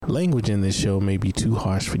Language in this show may be too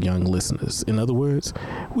harsh for young listeners. In other words,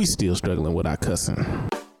 we still struggling with our cussing.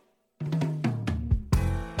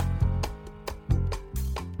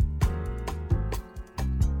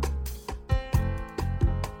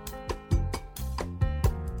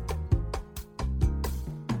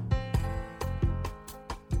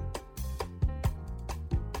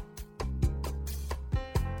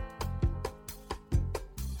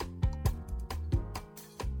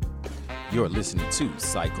 You're listening to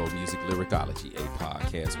Psycho Music Lyricology, a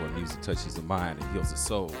podcast where music touches the mind and heals the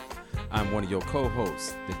soul. I'm one of your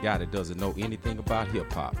co-hosts, the guy that doesn't know anything about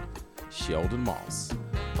hip-hop, Sheldon Moss,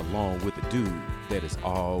 along with the dude that is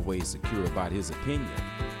always secure about his opinion,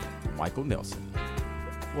 Michael Nelson.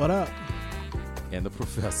 What up? And the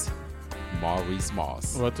professor, Maurice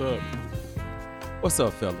Moss. What's up? What's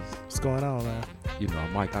up, fellas? What's going on, man? You know,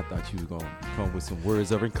 Mike, I thought you were going to come with some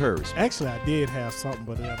words of encouragement. Actually, I did have something,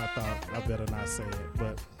 but then I thought I better not say it.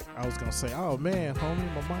 But I was going to say, oh, man,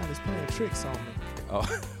 homie, my mind is playing tricks on me. Oh,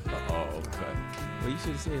 okay. Well, you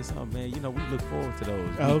should have said something, man. You know, we look forward to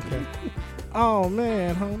those. Okay. Oh,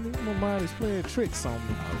 man, homie, my mind is playing tricks on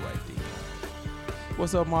me. All right, then.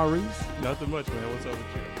 What's up, Maurice? Nothing much, man. What's up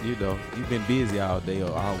with you? You know, you've been busy all day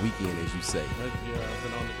or all weekend, as you say. Yeah, I've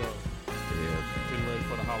been on the go. Yeah, Getting ready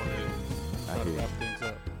for the holidays. I Trying to hear wrap things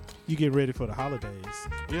up. You get ready for the holidays.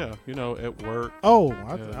 Yeah, you know, at work. Oh,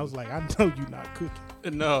 Yeah. I was like, I know you're not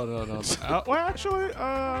cooking. No. Well, actually,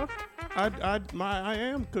 I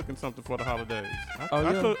am cooking something for the holidays.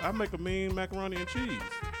 I make a mean macaroni and cheese.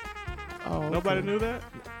 Oh, okay. Nobody knew that?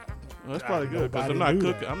 Well, that's probably good because Nobody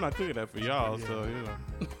knew I'm not cooking that for y'all. Yeah. So you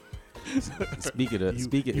know. You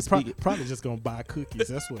probably just going to buy cookies.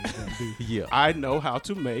 That's what you're going to do. Yeah. I know how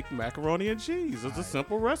to make macaroni and cheese. It's a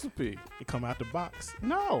simple recipe. It come out the box.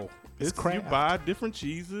 No, It's you craft. buy different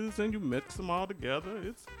cheeses and you mix them all together.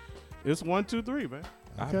 It's 1, 2, 3, man.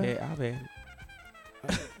 Okay. I've had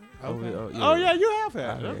it. Okay. Oh yeah, you have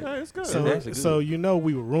had it. I Okay, it's good. So- actually So good. you know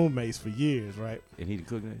we were roommates for years, right? And he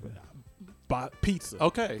cooked it? Bought pizza.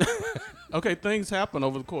 Okay, okay. Things happen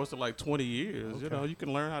over the course of like 20 years. Okay. You know, you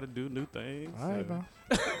can learn how to do new things. All right, and bro.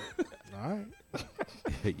 All right.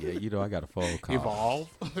 Yeah, you know, I got a phone call. evolve.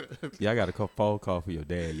 Yeah, I got a phone call for your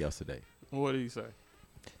dad yesterday. What do you say?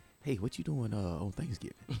 Hey, what you doing on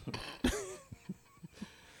Thanksgiving?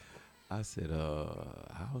 I said,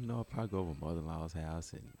 I don't know. I'll probably go over mother-in-law's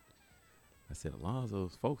house. And I said,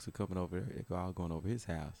 Alonzo's folks are coming over there. They're all going over his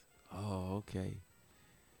house. Oh, okay.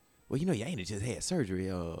 Well, you know, you ain't just had surgery,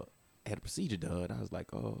 had a procedure done. I was like,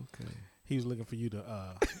 oh, okay. He was looking for you to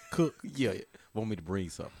cook. Yeah, want me to bring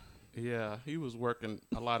something. Yeah, he was working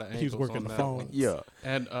a lot of angles. He was working on the that phone. one. Yeah.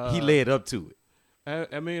 And He led up to it.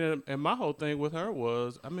 I mean, and my whole thing with her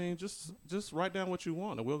was, I mean, just write down what you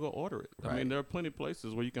want and we'll go order it. I Right. mean, there are plenty of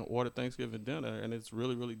places where you can order Thanksgiving dinner and it's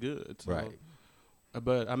really, really good. So, Right.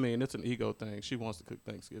 But I mean, it's an ego thing. She wants to cook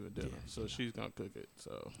Thanksgiving dinner, Yeah, so she's gonna cook it.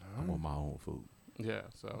 So I want my own food. yeah,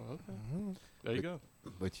 so okay, Mhm. there you go.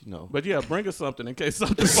 But, you know. But yeah, bring us something in case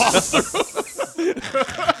something falls through.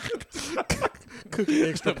 Cook an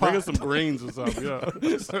extra Bring pot. us some greens or something. Yeah.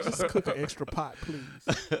 Just cook an extra pot,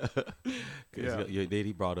 please. Cause your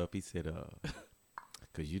daddy brought up, he said,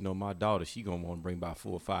 cause you know my daughter, she gonna want to bring about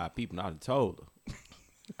 4 or 5 people. And I done told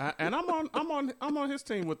her. And I'm on his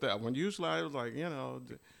team with that one. Usually I was like, you know,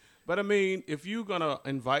 but I mean, if you're gonna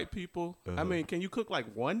invite people, I mean, can you cook like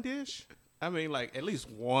one dish? I mean, like at least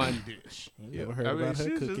one dish. You never heard I mean, about her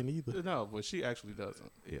she's cooking either. No, but she actually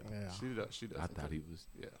doesn't. Yeah. Yeah. She does. She does. I thought he was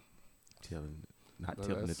Yeah. not But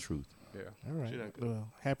telling the that's- truth. Yeah. All right. She done cook.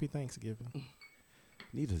 Well, happy Thanksgiving.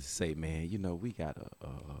 Needless to say, man, you know, we got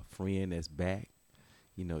a friend that's back.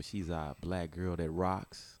 You know, she's our black girl that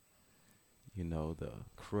rocks. You know, the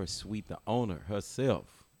Crush Sweet, the owner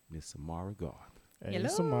herself, Miss Samara Garth. Hey, Hello.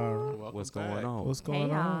 Samara. Welcome What's back. going on? What's Hey,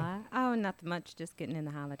 going on? y'all. Oh, nothing much. Just getting in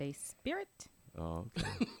the holiday spirit. Oh,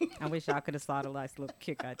 okay. I wish y'all could have saw the nice little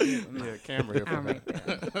kick I did. with my Yeah, camera here. For arm right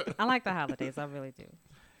there. I like the holidays. I really do.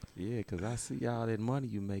 Yeah, because I see all that money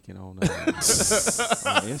you making on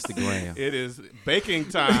Instagram. It is baking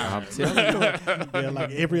time. I'm telling you. Yeah,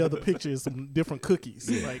 like every other picture is some different cookies.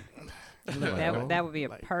 Like, That would be a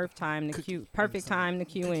like perfect time to cue. Perfect time to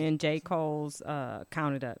cue in J. Cole's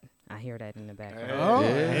 "Count It Up." I hear that in the background. oh,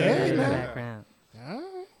 Yeah. hey, in the man. background.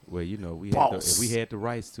 Well, you know, Boss. if we had the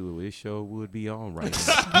rights to it, this show would be on right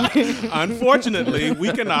now. Unfortunately,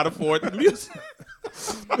 we cannot afford the music.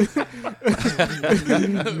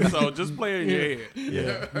 So just play in your head.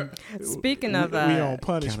 Yeah. Speaking of we on Count it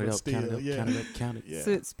punishment up, still. count it up, Yeah. count it up, count it. Yeah.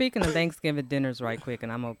 So, speaking of Thanksgiving dinners, right quick,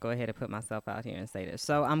 and I'm gonna go ahead and put myself out here and say this.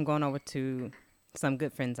 So I'm going over to some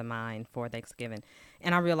good friends of mine for Thanksgiving,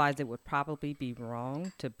 And I realized it would probably be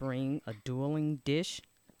wrong to bring a dueling dish.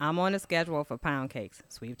 I'm on a schedule for pound cakes,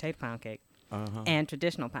 sweet potato pound cake, and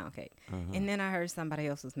traditional pound cake. And then I heard somebody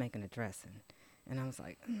else was making a dressing. And I was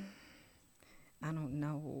like, I don't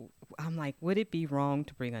know. I'm like, would it be wrong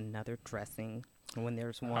to bring another dressing when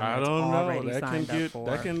there's one I that's don't know. already That can signed up get for?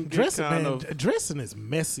 that can get Dressing, kind man, of. dressing is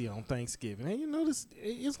messy on Thanksgiving. And you notice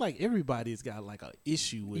it's like everybody's got like an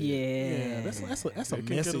issue with it. Yeah. That's a It messy can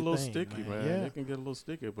get a little thing, sticky, man. Yeah. It can get a little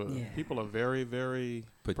sticky, but Yeah. people are very, very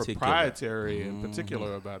Particular. proprietary and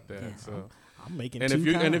particular about that. Yeah. So, I'm making and two if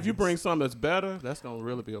you kinds. bring something that's better, that's gonna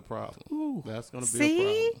really be a problem. Ooh. That's gonna be See?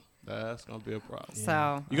 a problem. That's gonna be a problem.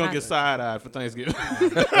 So You're gonna get side-eyed for Thanksgiving.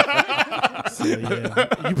 So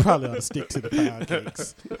yeah, you probably ought to stick to the pound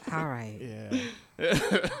cakes. all right. Yeah.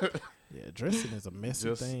 Yeah, dressing is a messy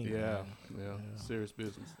Just thing. yeah, man. yeah, serious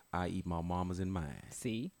business. I eat my mama's and mine.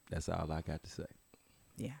 See? That's all I got to say.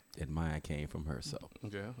 Yeah. And mine came from her. So,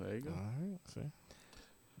 Yeah, there you go. All right. See.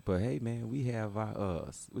 but hey, man, we have our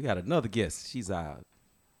we got another guest. She's our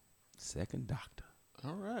second doctor.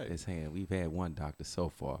 All right. This hand, we've had one doctor so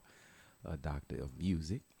far, a doctor of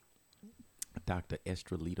music, Dr.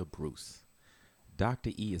 Estrelita Bruce.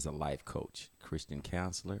 Dr. E is a life coach, Christian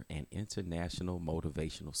counselor, and international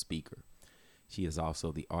motivational speaker. She is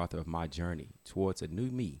also the author of My Journey Towards a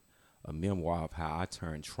New Me, a memoir of how I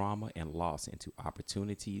turned trauma and loss into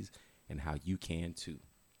opportunities and how you can too.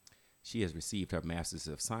 She has received her Master's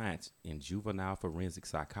of Science in Juvenile Forensic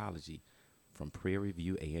Psychology from Prairie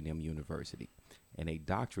View A&M University and a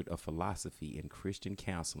doctorate of philosophy in Christian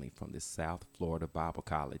counseling from the South Florida Bible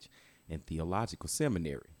College and Theological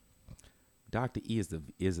Seminary. Dr. E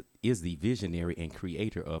is the visionary and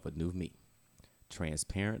creator of A New Me,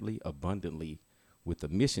 transparently, abundantly, with a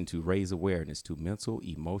mission to raise awareness to mental,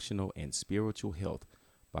 emotional, and spiritual health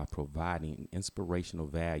by providing inspirational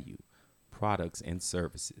value, products, and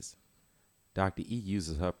services. Dr. E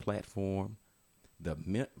uses her platform,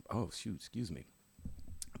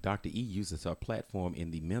 Dr. E uses her platform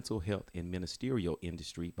in the mental health and ministerial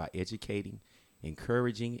industry by educating,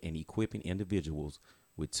 encouraging, and equipping individuals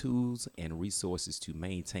with tools and resources to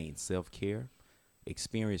maintain self-care,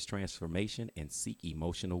 experience transformation, and seek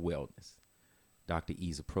emotional wellness. Dr.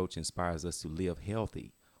 E's approach inspires us to live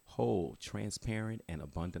healthy, whole, transparent, and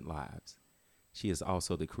abundant lives. She is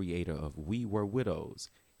also the creator of We Were Widows,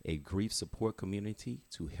 a grief support community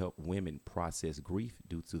to help women process grief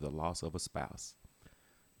due to the loss of a spouse.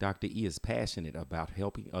 Dr. E is passionate about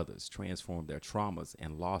helping others transform their traumas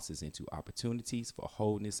and losses into opportunities for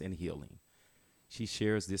wholeness and healing. She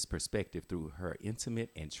shares this perspective through her intimate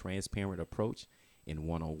and transparent approach in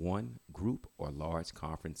one-on-one, group, or large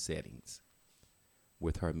conference settings.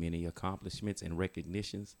 With her many accomplishments and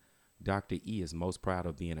recognitions, Dr. E is most proud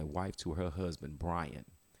of being a wife to her husband, Brian,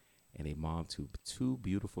 and a mom to two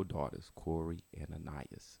beautiful daughters, Corey and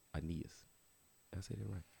Aeneas. Did I say that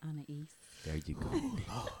right? Anais. There you go. Oh,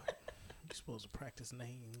 Lord. You're supposed to practice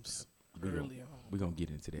names early on. We're going to get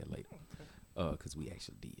into that later. Because we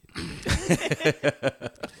actually did.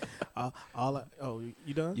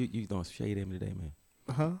 You done? You don't shade at me today, man.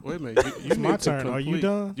 Huh? Wait a minute. You It's my need to turn. Are you complete-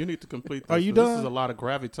 done? You need to complete this. Are you This done? is a lot of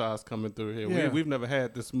gravitas coming through here. Yeah. We've never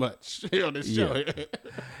had this much here on this show.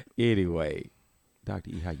 Anyway, Dr.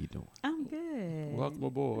 E, how you doing? I'm good. Welcome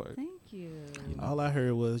aboard. Thank you. All I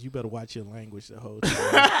heard was you better watch your language the whole time.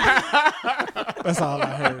 That's all I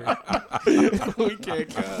heard. We can't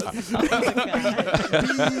cuss.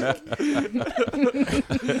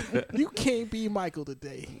 You can't be Michael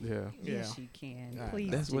today. Yeah. Yeah. Yes, you can. All right.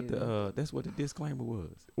 Please That's do. what the disclaimer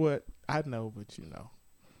was. What I know, but you know,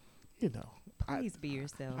 Please be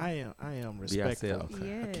yourself. I am respectful ourselves.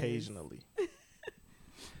 Yes. occasionally.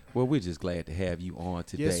 Well, we're just glad to have you on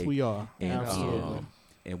today. Yes, we are. And, Absolutely.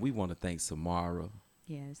 and we want to thank Samara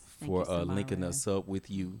yes. Thank for you, Samara. linking us up with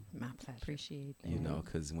you. My pleasure. Appreciate that. You know,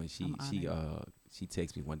 because when she I'm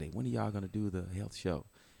texted me one day, when are y'all gonna do the health show?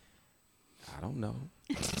 I don't know.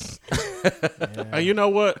 Yeah. And you know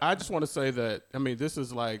what? I just want to say that this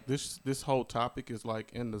is like this whole topic is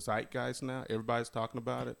like in the zeitgeist now. Everybody's talking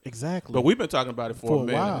about it. Exactly. But we've been talking about it for a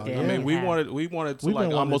minute. while, yeah. I mean, we Yeah. wanted to We've like been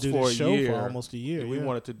wanting almost to do for a this show year. for almost a year. We yeah.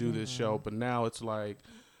 wanted to do this show, but now it's like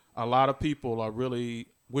a lot of people are really,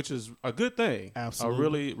 which is a good thing, Absolutely. are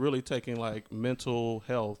really, really taking like mental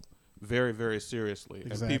health very, very seriously.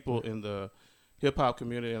 Exactly. And people in the hip hop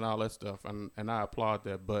community and all that stuff, and I applaud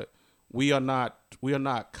that. But we are not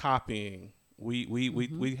copying.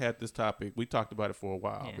 We had this topic. We talked about it for a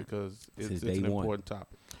while Yeah. because Since it's day an one. important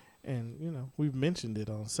topic. And we've mentioned it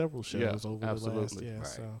on several shows Yeah, over the last absolutely. year. Right.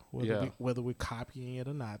 So Yeah. whether we're copying it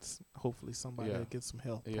or not, hopefully somebody Yeah. will get some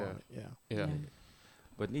help Yeah. on it. Yeah. Yeah.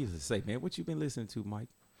 But needless to say, man, what you been listening to, Mike?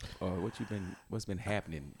 Or what's been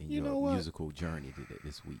happening in You know your what? musical journey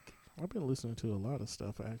this week? I've been listening to a lot of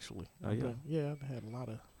stuff actually. Oh, yeah? I've had a lot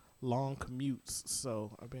of long commutes,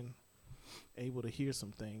 so I've been able to hear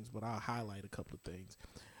some things. But I'll highlight a couple of things.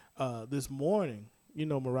 This morning,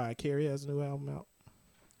 Mariah Carey has a new album out.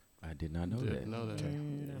 I did not know that. Didn't know that. Okay.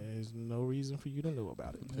 There's no reason for you to know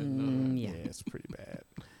about it. Didn't know that. Yeah. Yeah, it's pretty bad.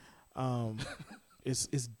 It's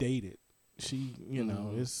dated. She,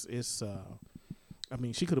 it's. I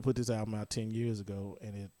mean, she could have put this album out 10 years ago,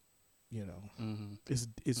 and it,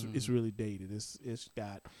 it's really dated. It's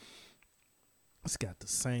got the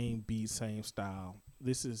same beat, same style.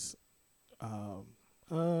 This is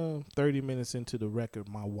 30 minutes into the record.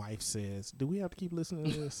 My wife says, "Do we have to keep listening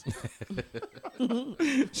to this?"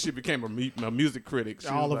 She became a music critic. She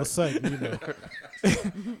All was of a sudden,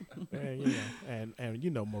 and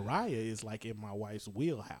Mariah is like in my wife's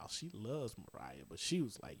wheelhouse. She loves Mariah, but she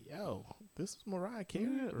was like, "Yo, this is Mariah Carey."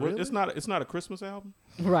 Yeah. Really? Well, it's not a Christmas album.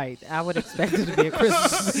 Right. I would expect it to be a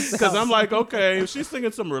Christmas. Because I'm like, okay, if she's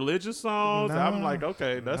singing some religious songs, I'm Nah, like,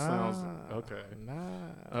 okay, that sounds Nah, okay. Nah.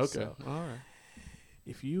 Okay, So, all right.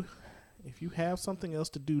 if you have something else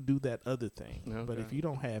to do that other thing. But if Okay. you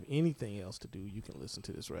don't have anything else to do, you can listen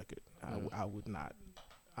to this record. Yeah. I would not.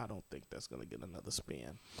 I don't think that's going to get another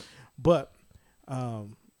spin. But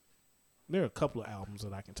there are a couple of albums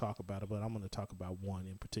that I can talk about, but I'm going to talk about one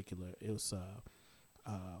in particular. It was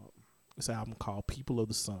this album called People of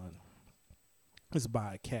the Sun. It's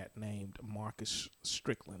by a cat named Marcus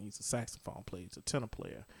Strickland. He's a saxophone player. He's a tenor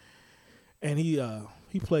player. And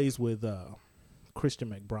he plays with Christian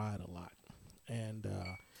McBride a lot. And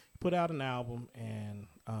put out an album, and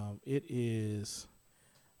it is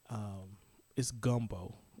it's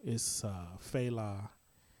gumbo. It's Fela,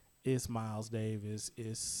 it's Miles Davis,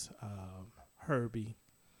 it's Herbie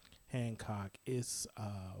Hancock, it's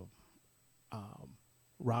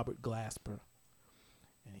Robert Glasper.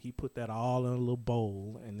 And he put that all in a little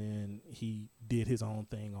bowl, and then he did his own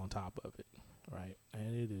thing on top of it, right?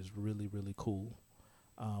 And it is really, really cool.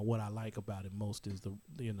 What I like about it most is the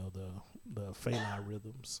Fela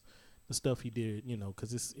rhythms, the stuff he did,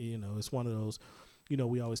 because it's one of those,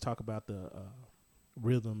 we always talk about the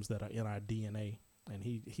rhythms that are in our DNA, and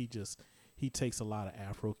he takes a lot of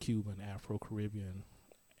Afro-Cuban, Afro-Caribbean,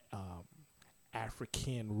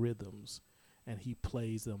 African rhythms, and he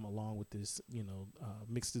plays them along with this,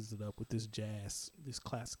 mixes it up with this jazz, this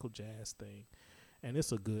classical jazz thing, and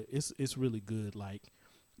it's really good. Like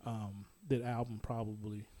that album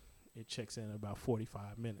probably it checks in about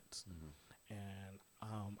 45 minutes, and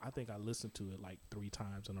I think I listened to it like 3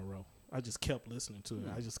 times in a row. I just kept listening to it.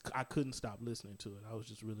 I couldn't stop listening to it. I was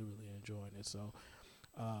just really, really enjoying it. So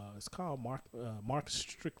it's called Marcus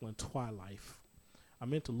Strickland Twilight. I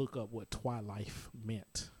meant to look up what Twilight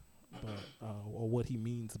meant, but or what he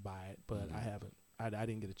means by it, but I haven't. I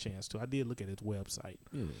didn't get a chance to. I did look at his website.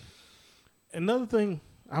 Yeah. Another thing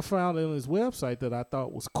I found on his website that I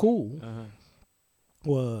thought was cool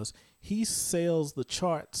was he sells the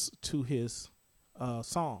charts to his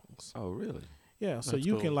songs. Oh, really? Yeah, so That's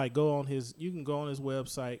you cool. can like go on his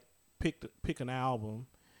website, pick an album,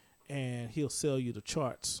 and he'll sell you the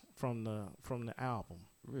charts from the album.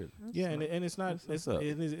 Really? Yeah, and it's not That's what's up.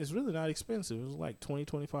 it's really not expensive. It was like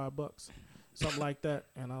 $20-$25, something like that.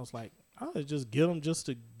 And I was like, I'll just get them just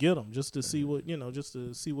to see what just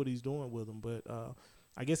to see what he's doing with them. But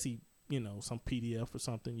I guess he some PDF or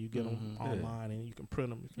something you get them online and you can print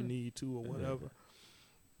them if you need to or whatever.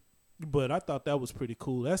 But I thought that was pretty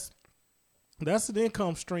cool. That's an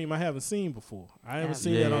income stream I haven't seen before. I haven't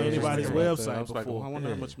seen that on anybody's I website was like, before. well, I wonder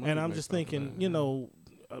how much money And he I'm makes just off of thinking,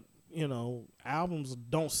 that. albums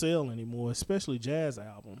don't sell anymore, especially jazz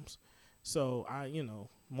albums. So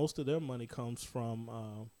most of their money comes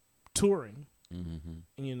from touring. And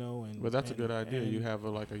But that's a good idea. and You have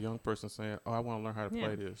a young person saying, "Oh, I want to learn how to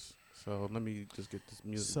play this, so let me just get this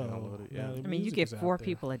music So, downloaded." now Yeah, the I mean, you music get is out 4 there.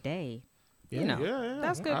 people a day. Yeah. You know, yeah.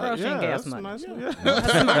 that's good grocery and gas that's money. nice, Yeah.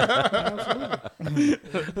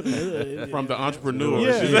 From the entrepreneur,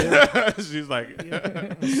 Yeah, she's like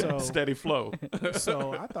So- steady flow.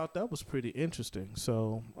 So I thought that was pretty interesting.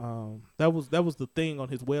 So that was the thing on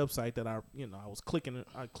his website that I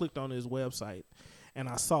clicked on his website and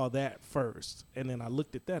I saw that first, and then I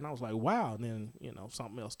looked at that and I was like, wow. And then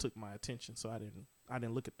something else took my attention, so I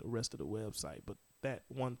didn't look at the rest of the website, but that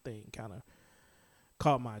one thing kind of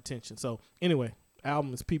caught my attention. So anyway,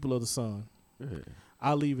 album is People of the Sun.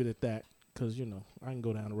 I'll leave it at that because I can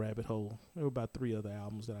go down a rabbit hole. There were about 3 other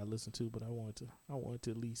albums that I listened to, but I wanted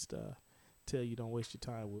to at least tell you don't waste your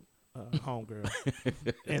time with Homegirl.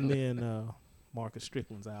 And then Marcus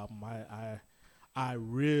Strickland's album. I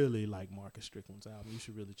really like Marcus Strickland's album. You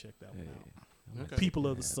should really check that one out. Okay. People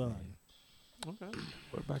of the Sun. Okay.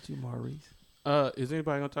 What about you, Maurice? Is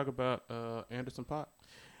anybody gonna talk about Anderson .Paak?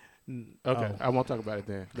 N- Okay, oh. I won't talk about it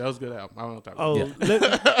then. That was a good album. I won't talk about Oh, it.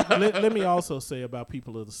 let me also say about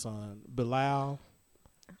People of the Sun, Bilal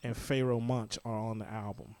and Pharaoh Monch are on the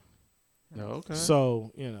album. No, okay.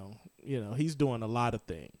 So he's doing a lot of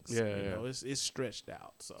things. Yeah, You yeah. know, it's stretched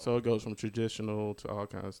out. So, So it goes from traditional to all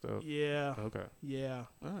kinds of stuff. yeah, Okay. yeah,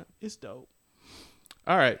 All right. it's dope.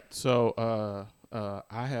 All right. So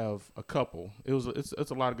I have a couple.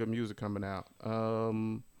 It's a lot of good music coming out.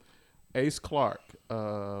 Ace Clark,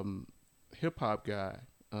 hip hop guy.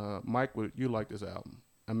 Mike, would you like this album?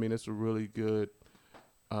 I mean, it's a really good.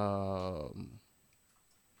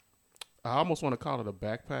 I almost want to call it a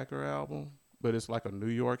backpacker album, but it's like a New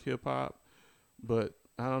York hip hop. But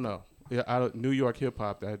I don't know. Yeah, New York hip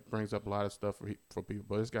hop, that brings up a lot of stuff for people.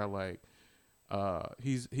 But it's got like,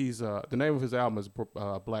 he's the name of his album is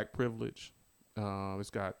Black Privilege. It's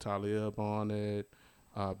got Talib on it,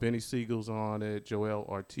 Benny Siegel's on it, Joel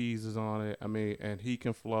Ortiz is on it. I mean, and he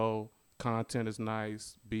can flow. Content is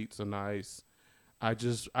nice, beats are nice. I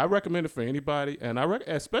recommend it for anybody, and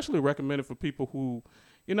especially recommend it for people who,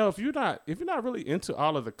 if you're not really into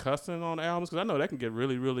all of the cussing on albums, because I know that can get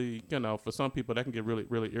really, really, for some people that can get really,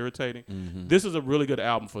 really irritating. Mm-hmm. This is a really good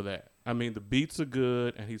album for that. I mean, the beats are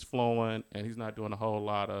good, and he's flowing, and he's not doing a whole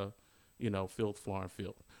lot of, filth, flooring,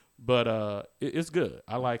 filth. But it's good.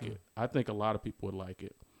 I like it. I think a lot of people would like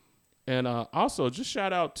it. And also, just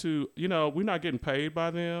shout out to, we're not getting paid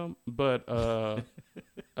by them, but the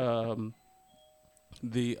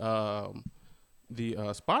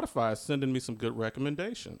Spotify is sending me some good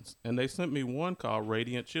recommendations, and they sent me one called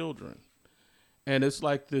Radiant Children, and it's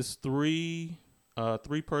like this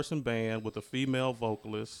three-person band with a female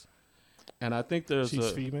vocalist, and I think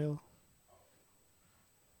She's female.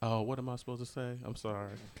 Oh, what am I supposed to say? I'm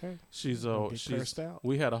sorry. Okay. She's Get cursed out.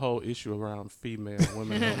 We had a whole issue around female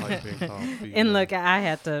women don't like being called female. And look, I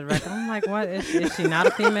had to reckon. I'm like, what is she not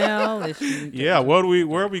a female? Is she? Yeah, where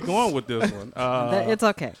are we going with this one? It's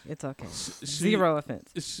okay. It's okay. Zero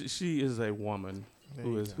offense. She is a woman There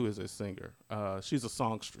who you is go. a singer. She's a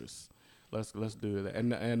songstress. Let's do that.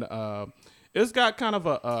 And it's got kind of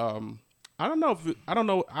a I don't know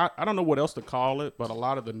what else to call it, but a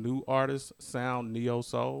lot of the new artists sound neo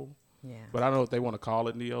soul. Yeah. But I don't know if they want to call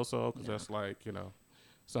it neo soul because that's like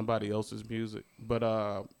somebody else's music. But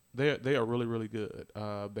they are really, really good.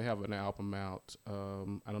 They have an album out.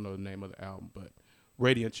 I don't know the name of the album, but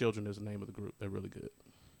Radiant Children is the name of the group. They're really good.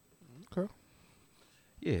 Okay.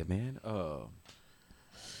 Yeah, man.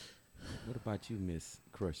 What about you, Miss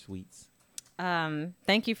Crush Sweets?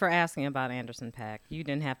 Thank you for asking about Anderson .Paak. You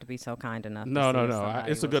didn't have to be so kind enough. No. was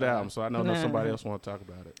It's a good album, so I know somebody else want to talk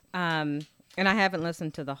about it. And I haven't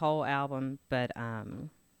listened to the whole album, but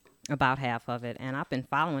about half of it. And I've been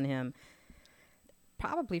following him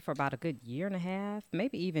probably for about a good year and a half,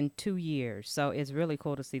 maybe even 2 years. So it's really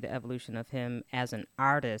cool to see the evolution of him as an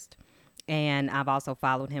artist. And I've also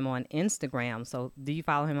followed him on Instagram. So do you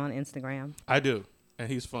follow him on Instagram? I do. And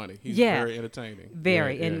he's funny. He's Yeah. very entertaining.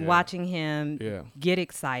 Very. Yeah, And yeah. watching him Yeah. get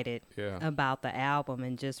excited Yeah. about the album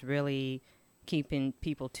and just really keeping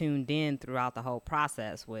people tuned in throughout the whole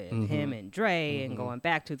process with him and Dre and going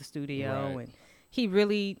back to the studio. Right. And he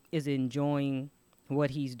really is enjoying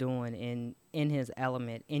what he's doing in his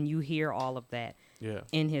element. And you hear all of that Yeah.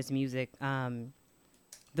 in his music.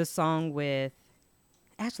 The song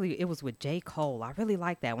actually, it was with J. Cole. I really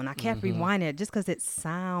like that one. I kept rewinding it just because it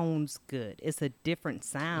sounds good. It's a different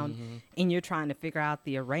sound, and you're trying to figure out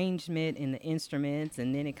the arrangement and the instruments,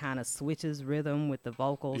 and then it kind of switches rhythm with the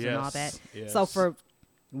vocals and all that. Yes. So for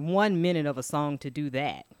 1 minute of a song to do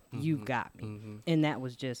that, you've got me. And that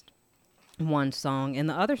was just one song. And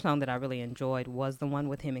the other song that I really enjoyed was the one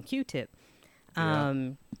with him and Q-Tip. That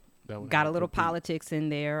one Got had a little good beat. politics in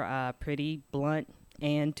there, pretty blunt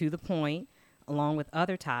and to the point, along with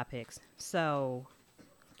other topics. So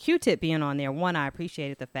Q-Tip being on there, one, I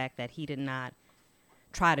appreciated the fact that he did not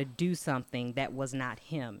try to do something that was not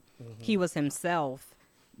him. He was himself,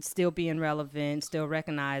 still being relevant, still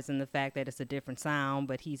recognizing the fact that it's a different sound,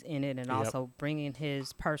 but he's in it and Yep. also bringing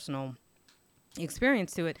his personal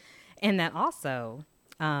experience to it. And that also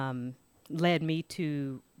led me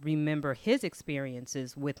to remember his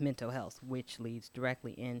experiences with mental health, which leads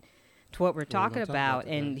directly in to what we're talking gonna talk about.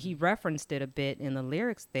 about And that. he referenced it a bit in the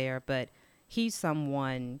lyrics there, but he's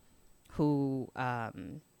someone who I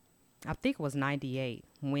think it was 98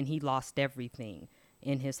 when he lost everything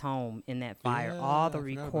in his home in that fire. Yeah, All the I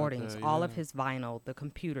forgot about recordings, that, all of yeah. his vinyl, the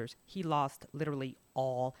computers. He lost literally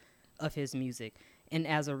all of his music. And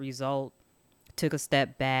as a result, took a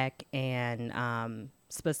step back and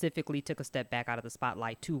specifically took a step back out of the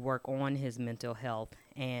spotlight to work on his mental health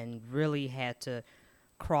and really had to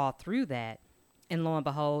crawl through that. And lo and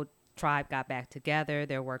behold, Tribe got back together.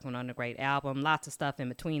 They're working on a great album, lots of stuff in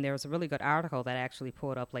between. There was a really good article that I actually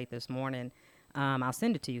pulled up late this morning. I'll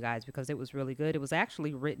send it to you guys because it was really good. It was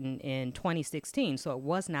actually written in 2016, so it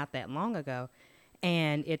was not that long ago.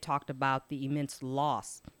 And it talked about the immense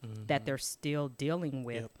loss that they're still dealing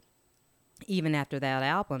with. Yep. Even after that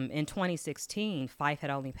album. In 2016, Fife had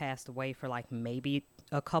only passed away for like maybe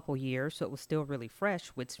a couple years, so it was still really fresh,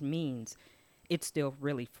 which means it's still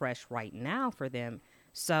really fresh right now for them.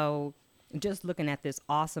 So just looking at this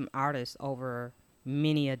awesome artist over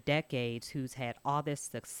many a decades who's had all this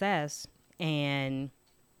success, and,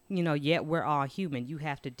 you know, yet we're all human. You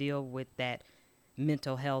have to deal with that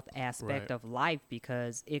mental health aspect of life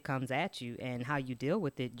because it comes at you, and how you deal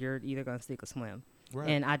with it, you're either going to sink or swim. Right.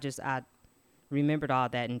 And I remembered all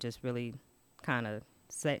that and just really kind of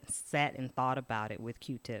sat and thought about it with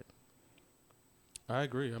Q-Tip. I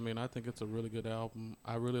agree. I mean, I think it's a really good album.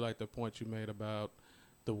 I really like the point you made about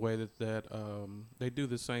the way that they do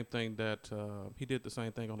the same thing that he did the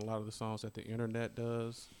same thing on a lot of the songs that the Internet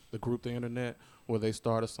does, the group The Internet, where they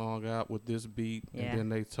start a song out with this beat and then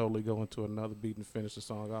they totally go into another beat and finish the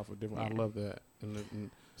song off with different. I love that.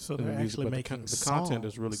 So and they're the music, actually but making the content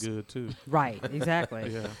is really good too. Right,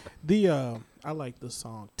 exactly. Yeah. I like the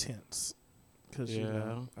song Tense because you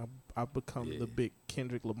know I've become the big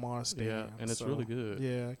Kendrick Lamar stan. Yeah, and it's really good.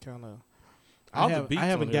 Yeah, kind of. All the beats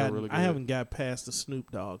on there are really good. I haven't got past the Snoop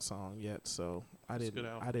Dogg song yet, so I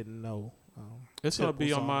didn't know. It's gonna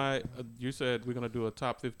be on song. my. You said we're gonna do a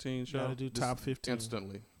top 15 show. Gotta do top 15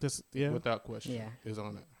 instantly. Without question. Yeah, is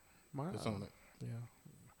on it. It's on it. Yeah,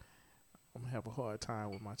 I'm gonna have a hard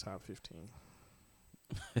time with my top 15.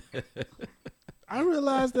 I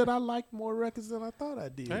realized that I liked more records than I thought I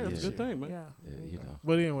did. Hey, that's a good thing, man. Yeah, you know.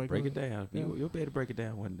 But anyway, Break it down. You'll be able to break it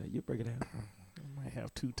down one day. You'll break it down. I might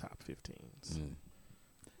have 2 top 15s.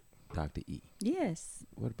 Dr. E. Yes.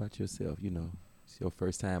 What about yourself? You know, it's your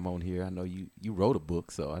first time on here. I know you wrote a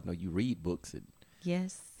book, so I know you read books.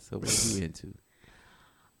 Yes. So what are you into?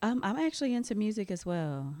 I'm actually into music as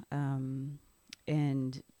well.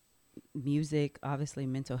 And music, obviously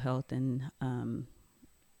mental health and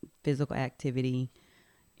physical activity,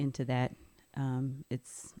 into that.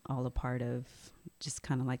 It's all a part of just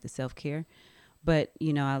kind of like the self-care. But,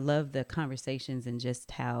 you know, I love the conversations and just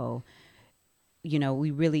how, you know, we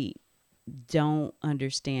really don't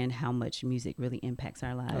understand how much music really impacts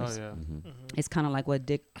our lives. Oh, yeah. It's kind of like what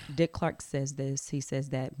Dick Clark says this. He says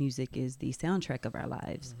that music is the soundtrack of our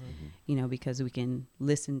lives, you know, because we can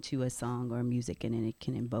listen to a song or music and then it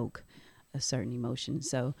can invoke a certain emotion.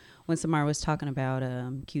 So when Samar was talking about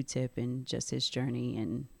Q-Tip and just his journey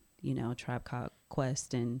and, you know, Tribe Called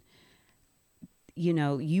Quest, and, you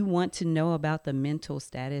know, you want to know about the mental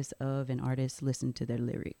status of an artist, listen to their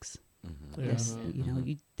lyrics. Yes, you know,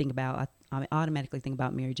 you think about, I automatically think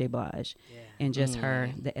about Mary J. Blige and just her,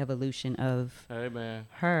 the evolution of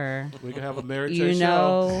her. We can have a Mary J. You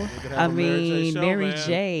know, show. I mean, Mary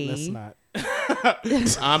J. Let's not.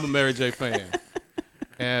 I'm a Mary J. fan.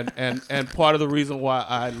 And part of the reason why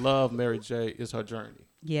I love Mary J. is her journey.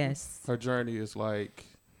 Yes. Her journey is like,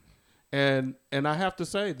 and I have to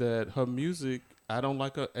say that her music, I don't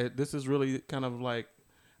like her. This is really kind of like,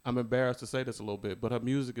 I'm embarrassed to say this a little bit, but her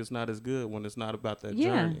music is not as good when it's not about that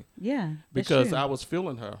journey. Yeah. Because I was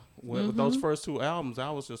feeling her. With those first 2 albums, I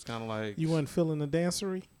was just kind of like... You wasn't feeling the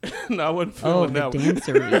dancery? No, I wasn't feeling that one.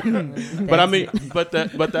 dancery. But I mean, but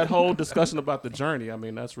that whole discussion about the journey, I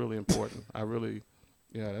mean, that's really important. I really...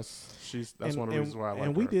 Yeah, that's one of the reasons why I like her.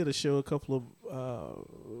 And we did a show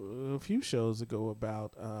a few shows ago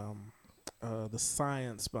about the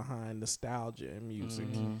science behind nostalgia in music,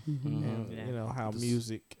 and you know how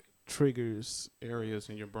music triggers areas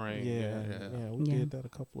in your brain. We did that a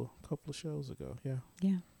couple of shows ago.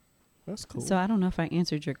 Yeah, that's cool. So I don't know if I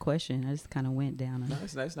answered your question. I just kind of went down. No,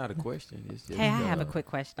 that's not a question. It's just, Hey, I have a quick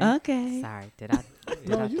question. Okay. Sorry, did I?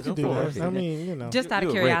 No, you can do that. it. I mean, you know, Just out of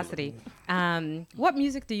You're a curiosity, what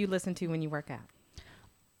music do you listen to when you work out?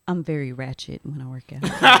 I'm very ratchet when I work out.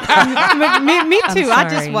 me too. I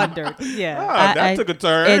just sorry. wondered. Yeah. That took a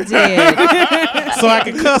turn. It did. so I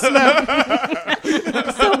can cuss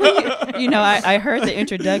now. So when you know, I heard the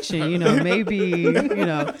introduction, you know, maybe, you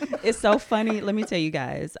know, it's so funny. Let me tell you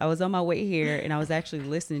guys, I was on my way here and I was actually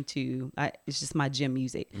listening to, it's just my gym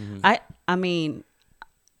music. I mean,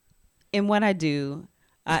 in what I do,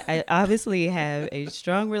 I obviously have a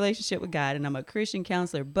strong relationship with God and I'm a Christian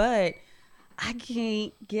counselor, but I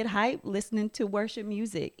can't get hype listening to worship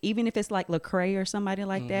music, even if it's like Lecrae or somebody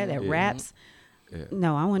like that raps.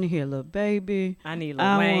 No, I want to hear Lil Baby. I need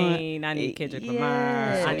Lil Wayne. I need Kendrick Lamar.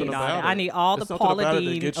 I need all that. I need all the Paula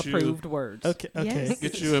Deen approved words. Okay. Yes.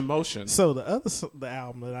 Get you in motion. So the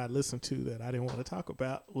album that I listened to that I didn't want to talk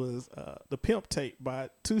about was the Pimp Tape by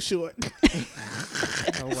Too Short.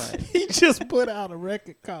 No way. He just put out a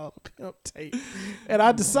record called Pimp Tape, and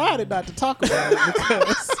I decided not to talk about it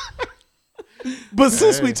because. But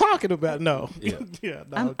since we talking about no, no,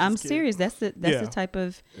 I'm I'm kidding. serious. That's the type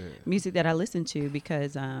of music that I listen to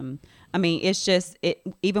because I mean it's just it.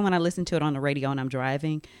 Even when I listen to it on the radio and I'm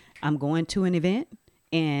driving, I'm going to an event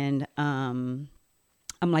and I'm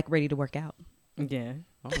like ready to work out. Yeah.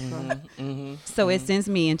 So it sends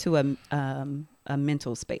me into a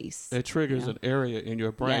mental space. It triggers an area in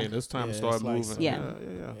your brain. Yeah. It's time to Yeah, start it's like moving. some- Yeah.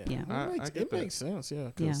 I get It that. makes sense,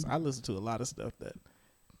 yeah. Because I listen to a lot of stuff that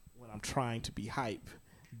when I'm trying to be hype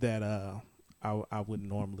that I wouldn't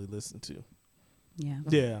normally listen to. Yeah.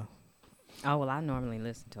 Yeah. Oh well, I normally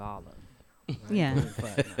listen to all of them. Yeah.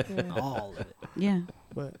 But all of it. Yeah.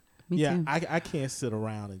 But Me yeah, too. I can't sit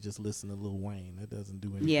around and just listen to Lil Wayne. That doesn't do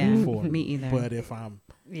anything Yeah, for me. me either. But if I'm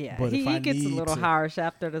Yeah, But if he I gets a need little to- harsh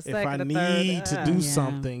after the if I second or third. need to do Yeah.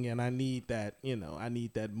 something and I need that, I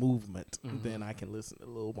need that movement, then I can listen to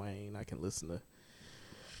Lil Wayne. I can listen to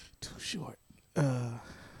Too Short.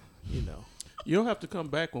 You'll have to come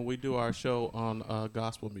back when we do our show on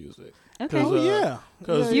gospel music. Okay. Oh yeah.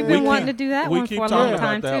 'cause You've we been keep- wanting to do that we one keep for a talking long about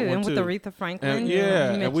time too, that one, and with too. Aretha Franklin. And you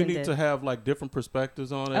and we mentioned need it. to have like different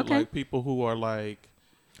perspectives on it, Okay. like people who are like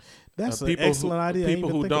That's an people excellent idea. I didn't People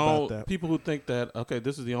even who think don't, about that. people who think that okay,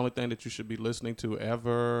 this is the only thing that you should be listening to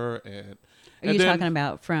ever, and Are you then- talking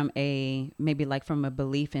about from maybe like from a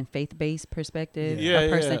belief and faith based perspective? Yeah, a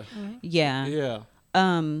person? Yeah. yeah.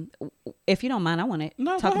 If you don't mind, I want to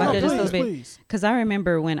No, talk go about ahead, that just a please, little bit. please. Because I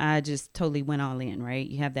remember when I just totally went all in, right?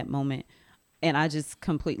 You have that moment. And I just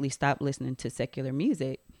completely stopped listening to secular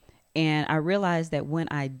music. And I realized that when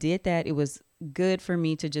I did that, it was good for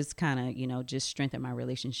me to just kind of, just strengthen my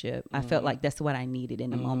relationship. I felt like that's what I needed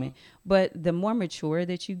in the moment. But the more mature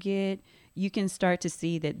that you get, you can start to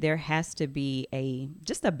see that there has to be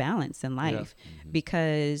just a balance in life.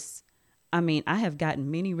 Because I mean, I have gotten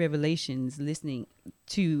many revelations listening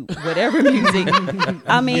to whatever music.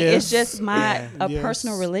 I mean, it's just a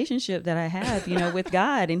personal relationship that I have, with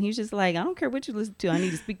God. And he's just like, I don't care what you listen to. I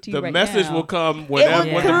need to speak to you The right message now. will come when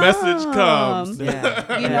the message comes.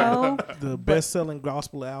 Yeah. The best-selling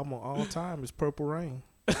gospel album of all time is Purple Rain.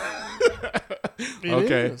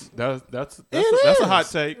 Okay, is. that's It a hot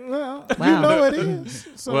is. take. Well, Wow. you know it is.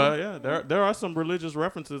 So Well, yeah, there are some religious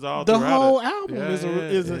references all the throughout whole it. album Yeah, is I mean,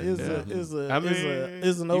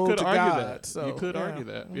 an you ode could to argue God. that. So You could yeah. argue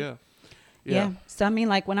that. Yeah. Yeah. So I mean,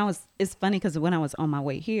 like it's funny because when I was on my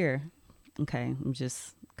way here, okay, I'm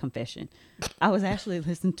just confession, I was actually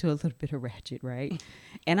listening to a little bit of Ratchet, right?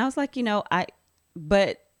 And I was like,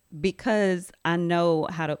 but because I know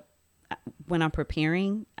how to, when I'm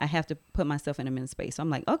preparing, I have to put myself in a mental space. So I'm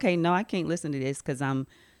like, okay, no, I can't listen to this because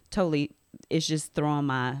it's just throwing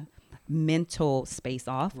my mental space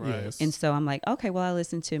off. Right. Yes. And so I'm like, okay, well, I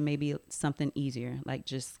listen to maybe something easier, like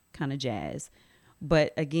just kind of jazz.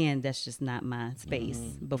 But again, that's just not my space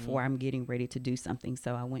before I'm getting ready to do something.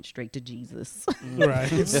 So I went straight to Jesus.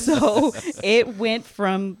 Right. So it went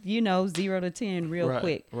from, 0 to 10 real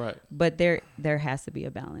quick. Right. But there has to be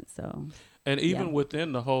a balance. So And even Yeah.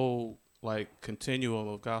 within the whole continuum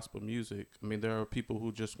of gospel music, I mean, there are people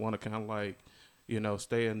who just want to kind of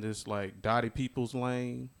stay in this Dottie Peoples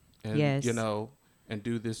lane and, Yes. and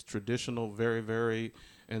do this traditional very, very,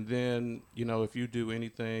 and then, if you do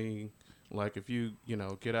anything, if you,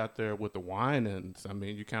 get out there with the whinings, I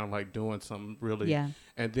mean, you kind of doing something really, Yeah.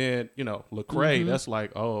 and then, Lecrae, that's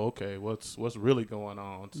oh, okay, what's really going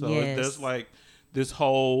on? So Yes. there's this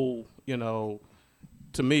whole,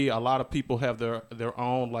 to me, a lot of people have their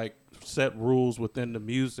own set rules within the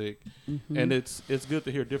music, and it's good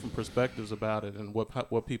to hear different perspectives about it and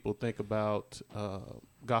what people think about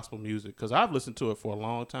gospel music. Because I've listened to it for a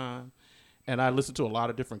long time, and I listened to a lot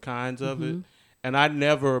of different kinds of it, and I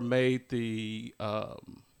never made the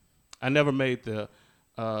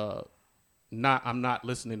I'm not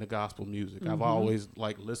listening to gospel music. I've always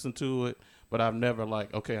listened to it, but I've never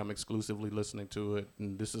okay, I'm exclusively listening to it,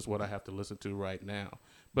 and this is what I have to listen to right now.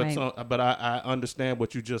 But Right. but I understand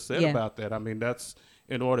what you just said Yeah. about that. I mean, that's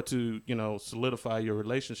in order to solidify your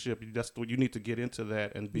relationship. That's what you need to get into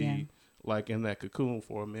that and be in that cocoon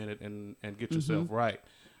for a minute and get yourself right.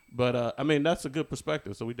 But I mean, that's a good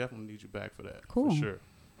perspective. So we definitely need you back for that. Cool. For sure.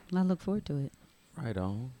 I look forward to it. Right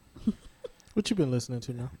on. What you been listening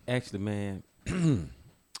to now? Actually, man,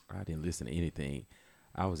 I didn't listen to anything.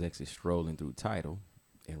 I was actually strolling through Tidal,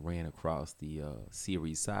 and ran across the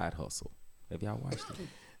series Side Hustle. Have y'all watched it?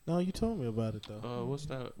 No, you told me about it though. What's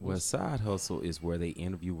that? Well, Side Hustle is where they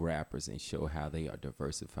interview rappers and show how they are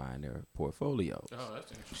diversifying their portfolios. Oh,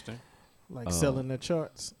 that's interesting. Like selling their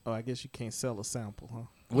charts. Oh, I guess you can't sell a sample, huh?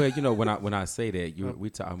 Well, you know, when I say that, we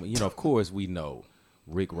talk. You know, of course, we know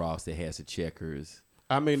Rick Ross that has the Checkers.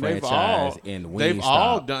 I mean, franchise they've Wingstop.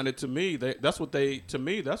 all done it to me. That's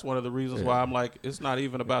one of the reasons why I'm like, it's not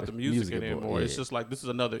even about the music anymore. Yeah. It's just like, this is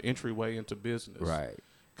another entryway into business. Right.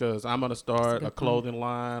 Because I'm going to start a clothing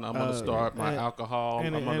line. I'm going to start my alcohol.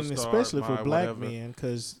 And I'm going to start especially for my black whatever. men,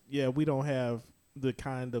 because, we don't have the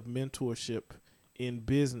kind of mentorship in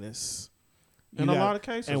business. In a lot of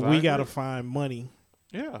cases. And I we agree. got to find money.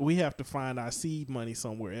 Yeah. We have to find our seed money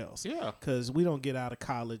somewhere else. Yeah. Because we don't get out of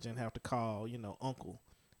college and have to call, uncle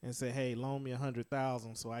and say, hey, loan me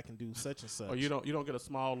 $100,000 so I can do such and such. Or you don't get a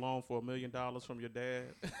small loan for $1 million from your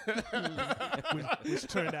dad. which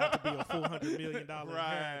turned out to be a $400 million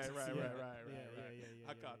Right. inheritance. I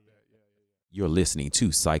Yeah. caught that. Yeah. You're listening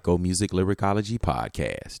to Psycho Music Lyricology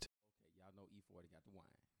Podcast. Y'all know E40 got the wine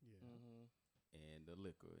and the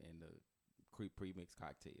liquor and the pre-mixed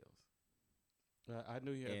cocktails. I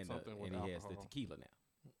knew he had something with and alcohol. he has the tequila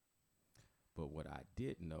now. But what I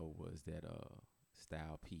didn't know was that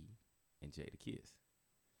Style P and Jada Kiss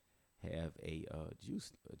have a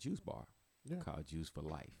juice bar called Juice for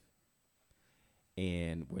Life,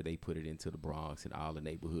 and where they put it into the Bronx and all the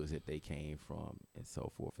neighborhoods that they came from and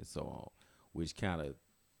so forth and so on, which kind of,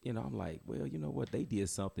 I'm like, well, you know what, they did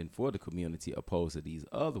something for the community opposed to these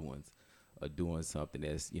other ones are doing something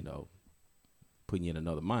that's, putting you in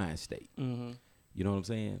another mind state. Mm-hmm. You know what I'm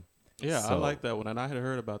saying? Yeah, I So- like that one, and I had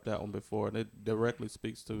heard about that one before, and it directly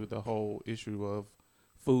speaks to the whole issue of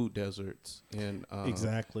food deserts in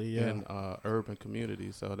Exactly, in urban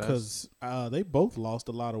communities. So that's Because they both lost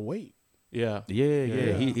a lot of weight. Yeah.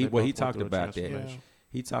 They He both went talked through a about that. transformation.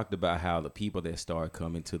 He talked about how the people that start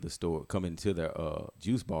coming to the store, coming to their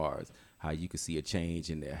juice bars, how you could see a change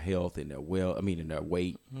in their health and in their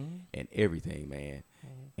weight and everything, man.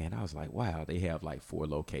 And I was like, wow, they have like 4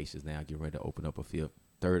 locations now, getting ready to open up a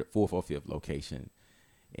fourth or fifth location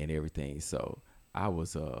and everything. So I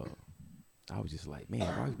was just like, man,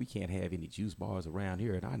 why we can't have any juice bars around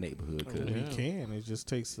here in our neighborhood? Cause We can. It just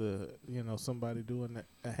takes somebody doing that,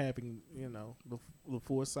 having the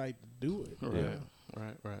foresight to do it.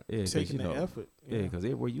 Right. yeah, 'cause, Taking the effort. Yeah, because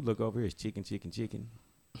everywhere you look over here is chicken.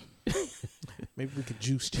 Maybe we could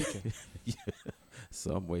juice chicken.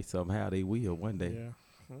 Some way, somehow they will one day.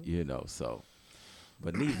 Yeah. So.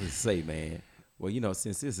 But needless to say, man, well,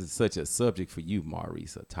 since this is such a subject for you,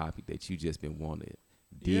 Maurice, a topic that you just been wanting to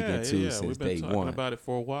dig into since We've been day talking one. about it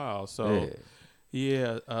for a while. So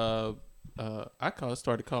I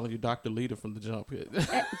started calling you Dr. Lita from the jump.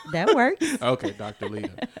 That works. Okay, Dr.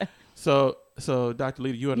 Lita. So Dr.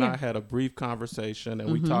 Lita, you and Yeah. I had a brief conversation, and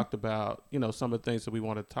we talked about some of the things that we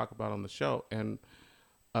wanted to talk about on the show. And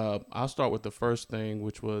I'll start with the first thing,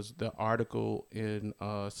 which was the article in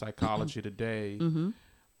Psychology Today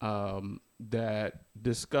that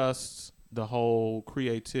discussed the whole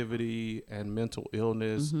creativity and mental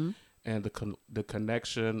illness and the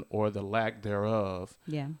connection or the lack thereof.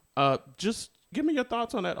 Yeah. Just give me your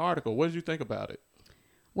thoughts on that article. What did you think about it?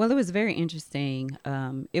 Well, it was very interesting.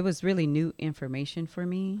 It was really new information for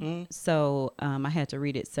me. So I had to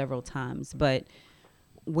read it several times. But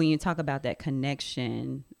when you talk about that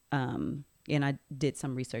connection, and I did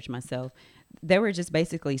some research myself, they were just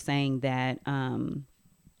basically saying that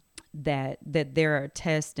that there are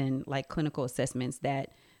tests and like clinical assessments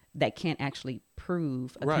that can't actually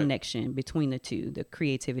prove a connection between the two, the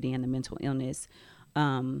creativity and the mental illness.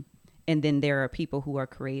 And then there are people who are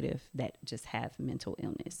creative that just have mental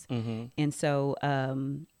illness. And so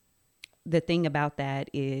the thing about that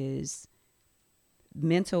is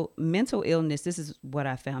mental illness, this is what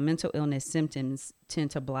I found, mental illness symptoms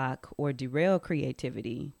tend to block or derail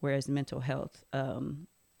creativity, whereas mental health,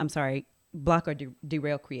 block or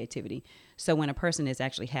derail creativity. So when a person is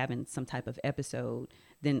actually having some type of episode,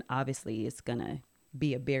 then obviously it's going to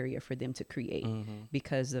be a barrier for them to create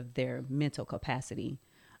because of their mental capacity.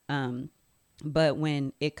 But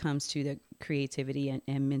when it comes to the creativity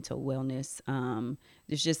and mental wellness,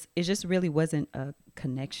 it just really wasn't a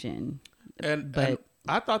connection. And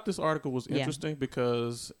I thought this article was interesting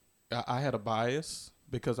because I had a bias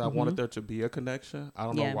because I wanted there to be a connection. I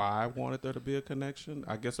don't know why I wanted there to be a connection.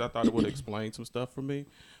 I guess I thought it would explain some stuff for me.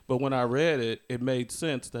 But when I read it, it made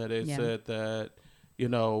sense that it said that,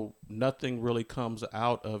 nothing really comes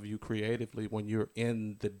out of you creatively when you're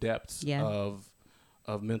in the depths of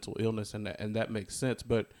mental illness, and that makes sense.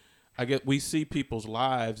 But I get we see people's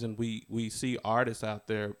lives and we see artists out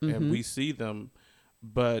there and we see them,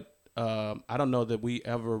 but I don't know that we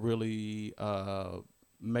ever really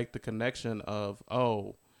make the connection of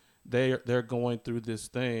they're going through this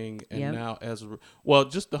thing and now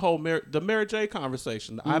just the whole the Mary J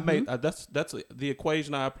conversation I made that's the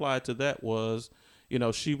equation I applied to that was, you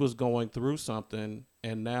know, she was going through something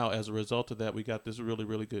and now as a result of that we got this really,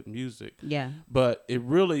 really good music. Yeah. But it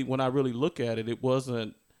really, when I really look at it,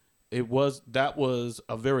 that was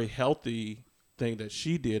a very healthy thing that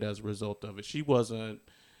she did as a result of it. She wasn't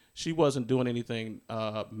doing anything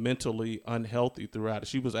mentally unhealthy throughout it.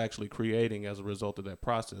 She was actually creating as a result of that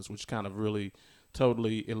process, which kind of really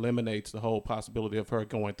totally eliminates the whole possibility of her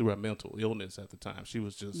going through a mental illness at the time. She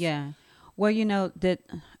was just Well, you know, that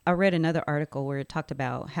I read another article where it talked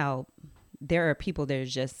about how there are people that are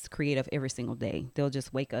just creative every single day. They'll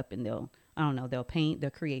just wake up and they'll paint, they'll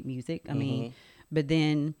create music. I mean, but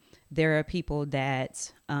then there are people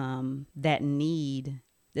that that need,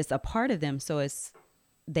 that's a part of them. So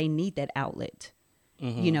they need that outlet.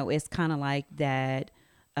 You know, it's kind of like that,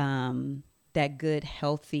 that good,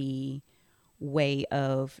 healthy way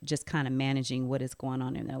of just kind of managing what is going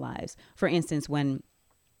on in their lives. For instance, when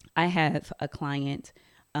I have a client,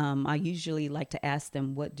 I usually like to ask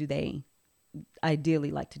them, what do they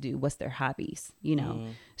ideally like to do? What's their hobbies? You know?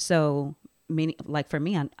 So many, like for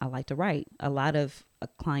me, I like to write. A lot of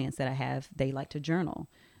clients that I have, they like to journal.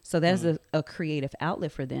 So that's a creative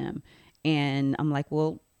outlet for them. And I'm like,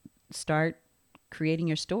 well, start creating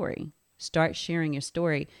your story, start sharing your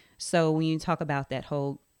story. So when you talk about that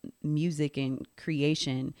whole music and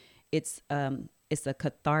creation, it's a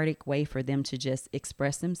cathartic way for them to just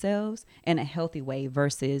express themselves in a healthy way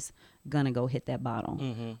versus gonna go hit that bottle,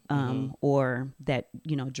 or that,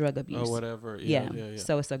 you know, drug abuse or whatever. Yeah.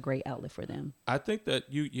 So it's a great outlet for them. I think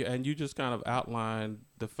that you just kind of outlined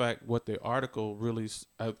the fact what the article really,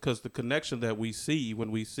 because the connection that we see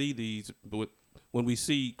when we see when we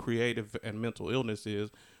see creative and mental illness is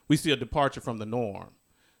we see a departure from the norm.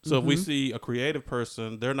 So if we see a creative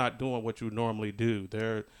person, they're not doing what you normally do.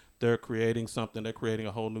 They're creating something. They're creating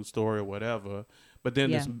a whole new story or whatever. But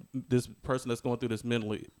then this person that's going through this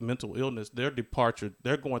mental illness, they're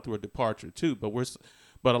going through a departure too.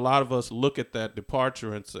 But a lot of us look at that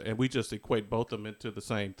departure and we just equate both of them into the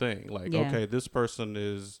same thing. Like, okay, this person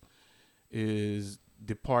is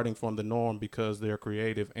departing from the norm because they're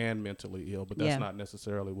creative and mentally ill, but that's not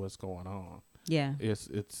necessarily what's going on. Yeah,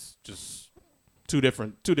 it's just two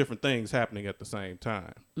different things happening at the same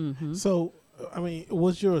time. So, I mean,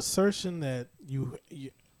 was your assertion that you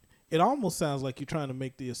it almost sounds like you're trying to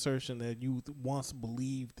make the assertion that you once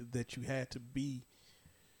believed that you had to be,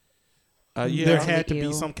 there had to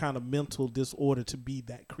be some kind of mental disorder to be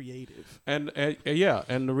that creative. And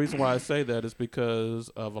the reason why I say that is because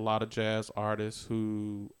of a lot of jazz artists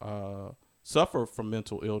who suffer from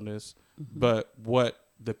mental illness, but what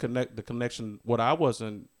the connection, what I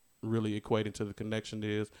wasn't really equating to the connection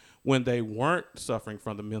is when they weren't suffering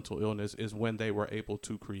from the mental illness is when they were able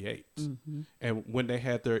to create. And when they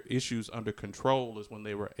had their issues under control is when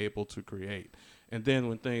they were able to create. And then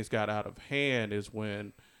when things got out of hand is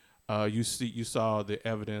when you saw the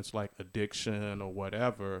evidence like addiction or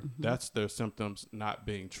whatever. That's their symptoms not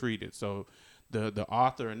being treated. So the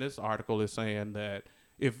author in this article is saying that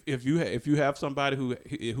if you have somebody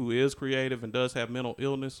who is creative and does have mental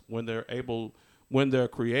illness, when they're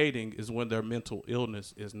creating is when their mental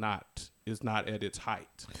illness is not at its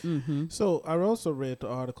height. So I also read the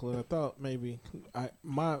article and I thought maybe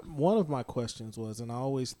one of my questions was, and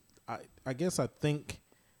I guess I think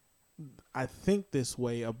this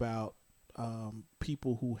way about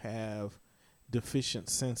people who have deficient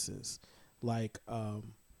senses, like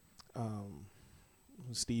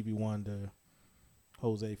Stevie Wonder,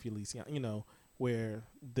 Jose Feliciano, you know, where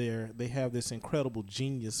they have this incredible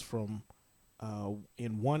genius from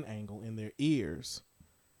in one angle in their ears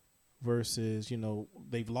versus, you know,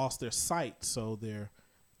 they've lost their sight, so their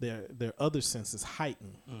other senses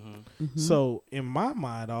heighten. So in my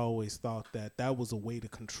mind, I always thought that was a way to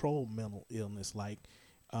control mental illness. Like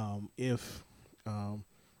if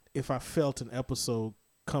I felt an episode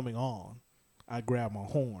coming on, I grab my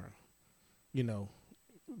horn, you know,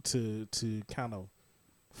 to kind of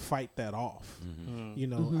fight that off. You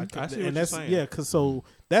know, I see and what that's you're saying. because so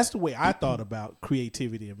that's the way I thought about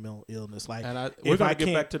creativity and mental illness. Like, and we're going to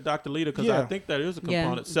get back to Dr. Lita because I think that is a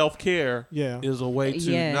component. Self-care is a way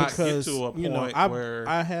to not get to a point where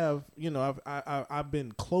I have, you know, I've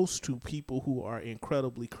been close to people who are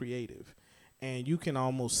incredibly creative, and you can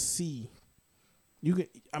almost see.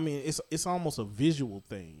 I mean, it's almost a visual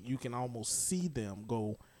thing. You can almost see them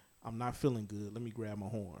go I'm not feeling good, let me grab my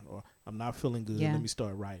horn, or I'm not feeling good, Yeah. let me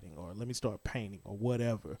start writing, or let me start painting, or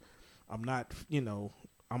whatever. I'm not,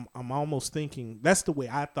 I'm almost thinking that's the way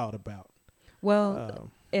I thought about.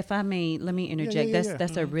 Well, if I may, let me interject. yeah.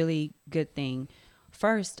 That's a really good thing.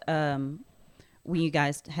 First, when you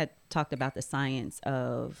guys had talked about the science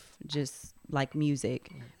of just like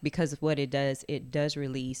music, because what it does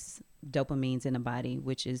release dopamines in the body,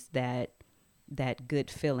 which is that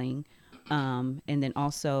good feeling. And then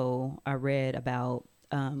also I read about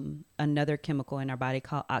another chemical in our body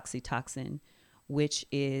called oxytocin, which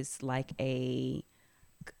is like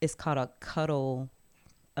it's called a cuddle.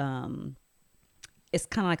 It's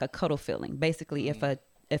kind of like a cuddle feeling. Basically,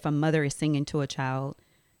 if a mother is singing to a child,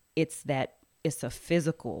 it's a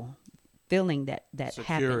physical feeling that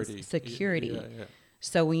happens. Security. Yeah.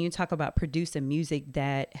 So when you talk about producing music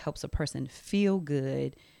that helps a person feel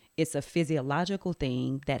good, it's a physiological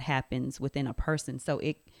thing that happens within a person. So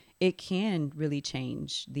it can really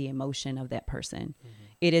change the emotion of that person. Mm-hmm.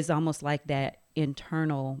 It is almost like that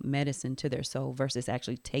internal medicine to their soul versus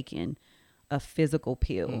actually taking a physical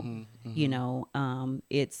pill. Mm-hmm. Mm-hmm.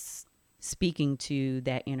 It's speaking to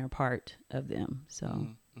that inner part of them. So,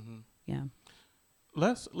 yeah.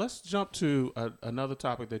 Let's jump to another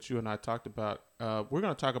topic that you and I talked about. We're going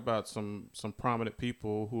to talk about some prominent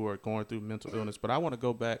people who are going through mental illness, but I want to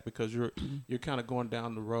go back because you're kind of going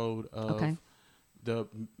down the road of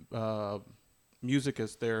the music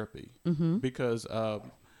as therapy, because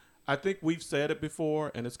I think we've said it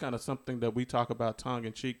before, and it's kind of something that we talk about tongue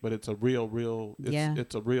in cheek, but it's a real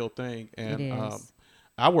it's a real thing. And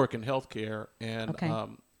I work in healthcare, and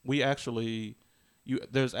we actually.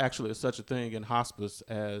 There's actually such a thing in hospice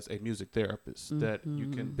as a music therapist that you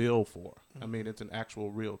can bill for. I mean, it's an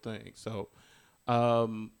actual real thing. So,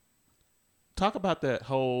 talk about that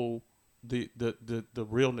whole the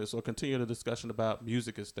realness, or continue the discussion about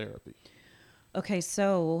music as therapy. Okay,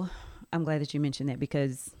 so I'm glad that you mentioned that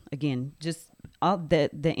because, again, just all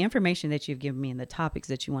the information that you've given me and the topics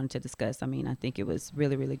that you wanted to discuss, I mean, I think it was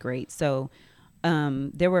really, really great. So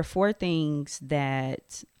there were 4 things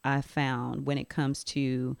that I found when it comes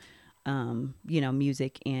to,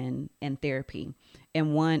 music and therapy.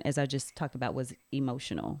 And one, as I just talked about, was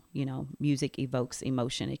emotional. Music evokes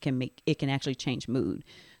emotion. It can actually change mood.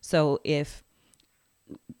 So if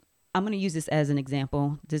I'm going to use this as an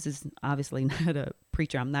example, this is obviously not a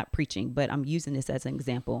preacher. I'm not preaching, but I'm using this as an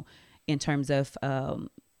example in terms of,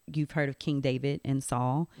 you've heard of King David and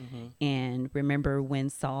Saul. Mm-hmm. And remember when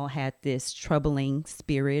Saul had this troubling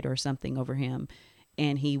spirit or something over him,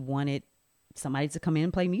 and he wanted somebody to come in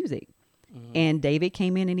and play music. Mm-hmm. And David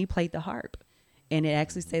came in and he played the harp. And it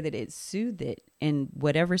actually said that it soothed it. And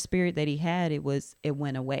whatever spirit that he had, it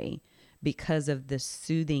went away because of the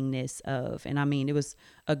soothingness of, and I mean, it was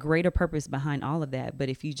a greater purpose behind all of that. But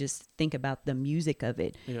if you just think about the music of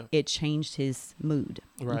it, it changed his mood.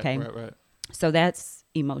 Right, okay? right. So that's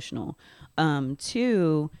emotional.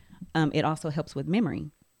 2, it also helps with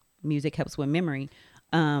memory. Music helps with memory.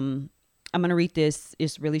 I'm going to read this.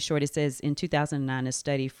 It's really short. It says in 2009, a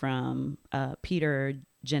study from Peter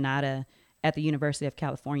Janata at the University of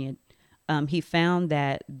California, he found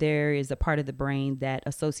that there is a part of the brain that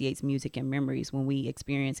associates music and memories when we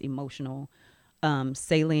experience emotional,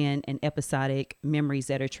 salient and episodic memories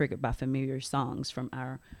that are triggered by familiar songs from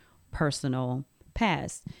our personal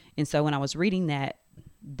past. And so when I was reading that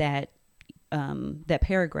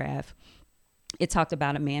paragraph, it talked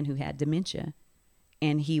about a man who had dementia,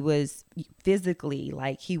 and he was physically,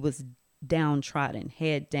 like, he was downtrodden,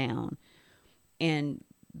 head down, and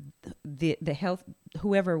the health,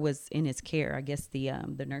 whoever was in his care, I guess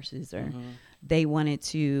the nurses, or they wanted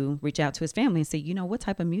to reach out to his family and say, what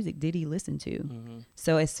type of music did he listen to?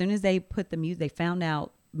 So as soon as they put the music, they found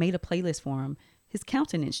out, made a playlist for him, his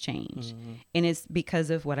countenance changed. And it's because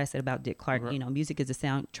of what I said about Dick Clark. Right. Music is a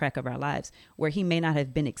soundtrack of our lives, where he may not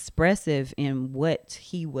have been expressive in what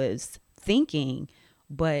he was thinking,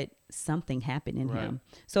 but something happened in him.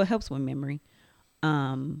 So it helps with memory.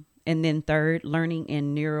 And then 3rd, learning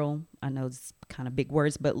and I know it's kind of big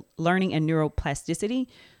words, but learning and neuroplasticity.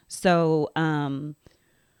 So, so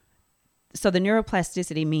the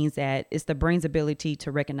neuroplasticity means that it's the brain's ability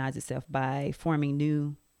to recognize itself by forming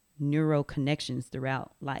new neural connections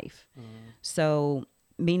throughout life. So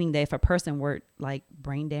meaning that if a person were like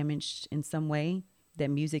brain damaged in some way, that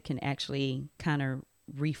music can actually kind of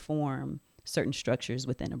reform certain structures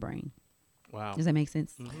within a brain. Wow. Does that make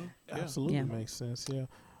sense? Yeah. Absolutely makes sense.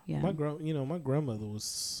 Yeah. My grandmother was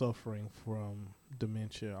suffering from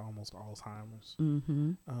dementia, almost Alzheimer's.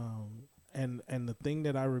 And the thing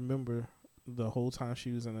that I remember the whole time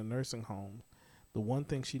she was in a nursing home, the one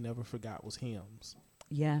thing she never forgot was hymns.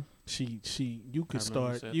 Yeah. You could I remember you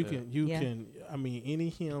start, said you that. can, you Yeah. can, I mean, any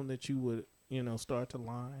hymn that you would, start to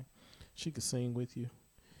line, she could sing with you.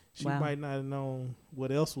 She Wow. might not have known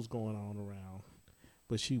what else was going on around,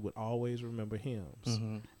 but she would always remember hymns.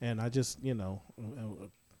 Mm-hmm. And I just, of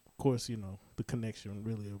course, the connection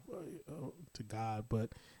really to God,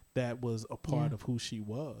 but that was a part Yeah. of who she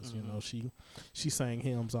was. She sang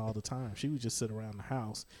hymns all the time. She would just sit around the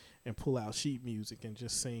house and pull out sheet music and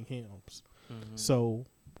just sing hymns. Mm-hmm. So,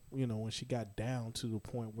 when she got down to the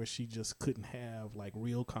point where she just couldn't have like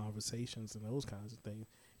real conversations and those kinds of things,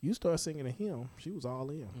 you start singing a hymn, she was all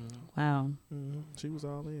in. Wow. She was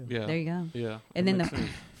all in. Yeah. There you go. Yeah. And that then the makes sense.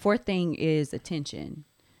 fourth thing is attention.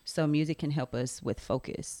 So music can help us with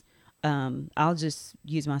focus. I'll just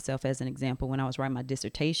use myself as an example. When I was writing my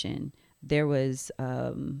dissertation, there was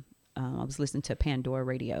I was listening to Pandora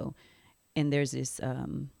Radio, and there's this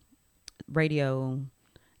radio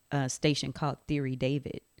station called Theory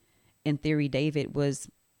David, and Theory David was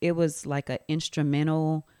like an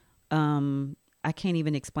instrumental. I can't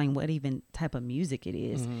even explain what even type of music it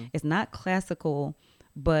is. It's not classical,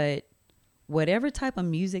 but whatever type of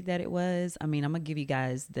music that it was, I mean, I'm going to give you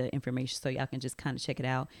guys the information so y'all can just kind of check it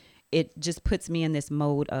out. It just puts me in this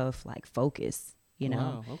mode of like focus,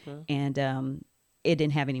 Wow, okay. and it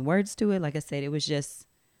didn't have any words to it. Like I said, it was just,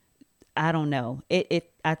 I don't know.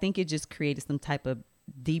 I think it just created some type of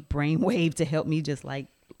deep brain wave to help me just like,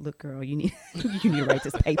 look, girl, you need to write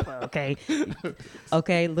this paper, okay?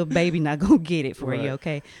 Okay, little baby not gonna get it for you,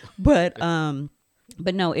 okay? But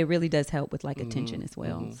no, it really does help with like attention as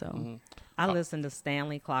well. So I listened to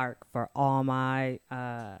Stanley Clark for all my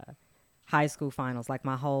high school finals, like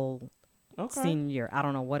my whole senior year. I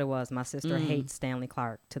don't know what it was. My sister hates Stanley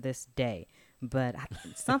Clark to this day, but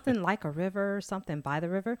something like a river, something by the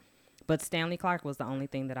river. But Stanley Clark was the only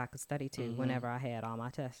thing that I could study to whenever I had all my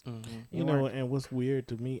tests. And what's weird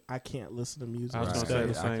to me, I can't listen to music. I was and gonna say study.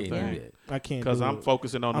 the same can't thing. do that. I can't Because do I'm it.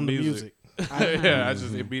 focusing on the music. Yeah, I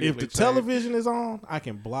just immediately If the change. television is on, I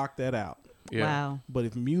can block that out. Yeah. wow. But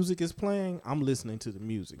if music is playing, I'm listening to the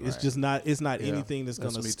music. It's just not. It's not Yeah. anything that's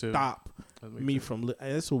That's gonna me too. stop That's me too. from.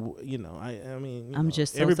 That's I mean. I'm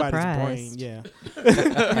just so everybody's surprised. brain. Yeah.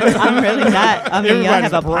 I'm really not. I mean, y'all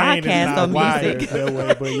have a Everybody's brain is podcast not on wired music. that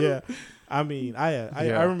way, but yeah. I mean, I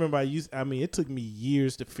Yeah. remember it took me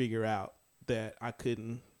years to figure out that I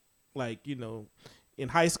couldn't, like, in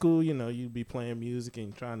high school, you'd be playing music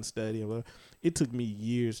and trying to study. And whatever. It took me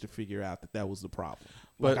years to figure out that was the problem.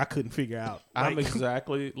 Like, But I couldn't figure out. I'm like,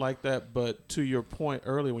 exactly like that. But to your point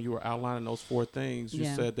earlier, when you were outlining those four things, you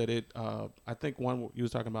Yeah. said that it. I think one you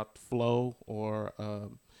was talking about flow, or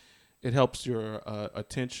it helps your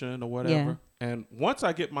attention or whatever. And once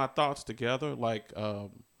I get my thoughts together, like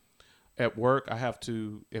at work, I have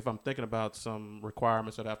to, if I'm thinking about some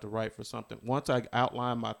requirements that I have to write for something. Once I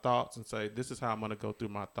outline my thoughts and say, this is how I'm going to go through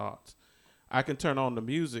my thoughts, I can turn on the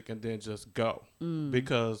music and then just go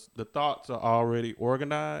because the thoughts are already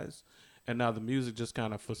organized, and now the music just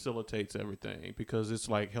kind of facilitates everything because it's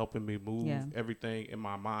like helping me move everything in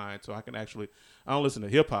my mind. So I can actually, I don't listen to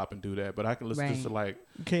hip hop and do that, but I can listen to like,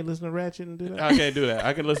 you can't listen to Ratchet and do that. I can't do that.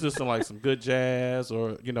 I can listen to some like some good jazz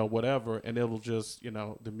or whatever, and it'll just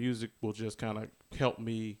the music will just kind of help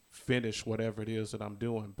me finish whatever it is that I'm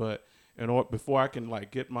doing. But before I can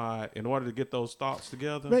like in order to get those thoughts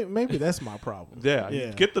together, Maybe that's my problem.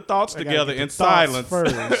 you get the thoughts I gotta together get the in thoughts silence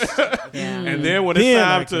first. and then when Then it's I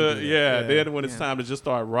time can to do that. then when it's time to just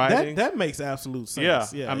start writing, that makes absolute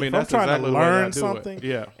sense. I mean if that's I'm trying exactly to the way I learn do something. it.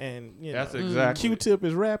 Yeah, And that's exactly Q-Tip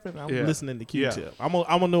is rapping. I'm Yeah. listening to Yeah. Q-Tip. I'm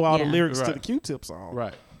gonna know all the Yeah. lyrics to Right. the Q-Tip song.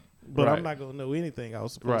 right. But Right. I'm not gonna know anything I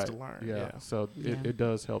was Right. supposed to learn. Yeah. So Yeah. it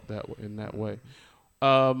does help in that way.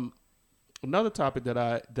 Another topic that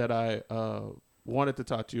I wanted to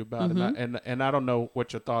talk to you about, and I don't know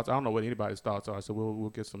what your thoughts. I don't know what anybody's thoughts are. So we'll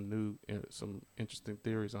get some interesting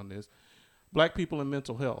theories on this. Black people and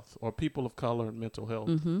mental health, or people of color and mental health.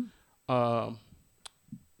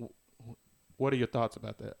 What are your thoughts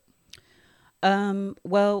about that?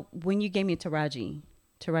 Well, when you gave me Taraji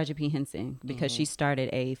P. Henson, because she started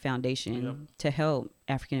a foundation to help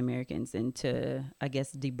African Americans and to, I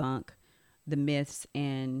guess, debunk the myths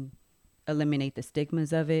and eliminate the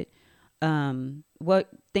stigmas of it.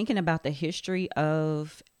 Thinking about the history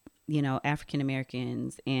of, African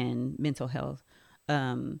Americans and mental health,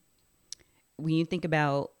 when you think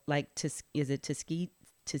about like, is it Tuskegee?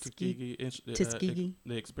 Tuskegee?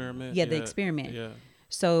 The experiment. Yeah, the experiment. Yeah.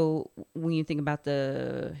 So when you think about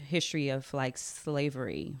the history of like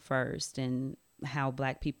slavery first and how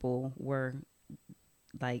Black people were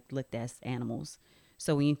like looked at as animals.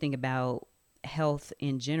 So when you think about health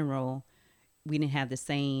in general, we didn't have the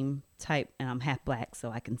same type, and I'm half black,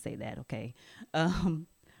 so I can say that, okay.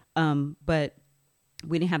 But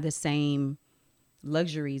we didn't have the same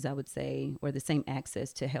luxuries, I would say, or the same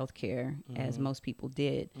access to healthcare as most people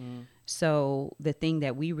did. So the thing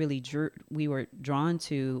that we were drawn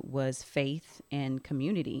to was faith and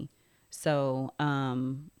community. So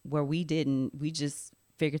where we just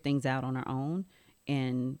figured things out on our own.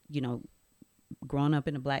 And, you know, growing up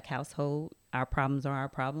in a black household, our problems are our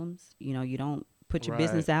problems. You know, you don't put your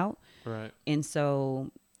business out. Right. And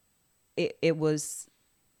so it was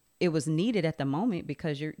needed at the moment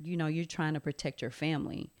because you're trying to protect your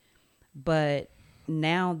family. But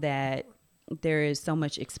now that there is so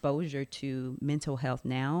much exposure to mental health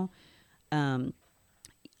now,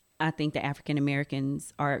 I think the African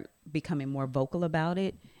Americans are becoming more vocal about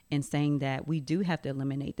it and saying that we do have to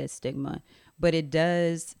eliminate that stigma. But it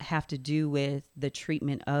does have to do with the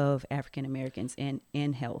treatment of African Americans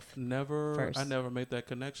in health. I first. never made that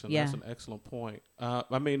connection. Yeah. That's an excellent point.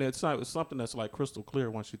 I mean, it's something that's like crystal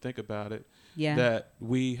clear once you think about it. Yeah. That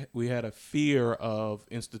we had a fear of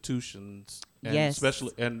institutions, and Yes.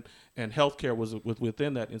 especially and healthcare was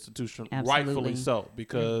within that institution, Absolutely. rightfully so,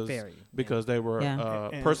 because they were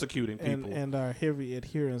Yeah. persecuting people. and our heavy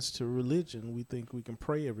adherence to religion. We think we can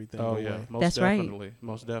pray everything Oh away. yeah, most That's right. definitely,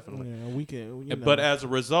 most definitely. Yeah, we can. You know, But as a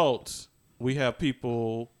result, we have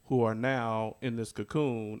people who are now in this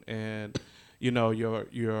cocoon, and you know,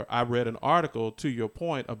 I read an article to your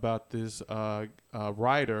point about this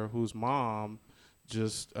writer whose mom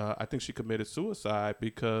just I think she committed suicide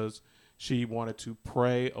because she wanted to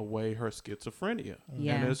pray away her schizophrenia.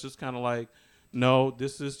 Yeah. And it's just kind of like, no,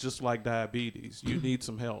 this is just like diabetes. You need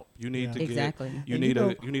some help. You need to Exactly. get you And need you know-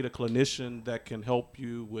 a clinician that can help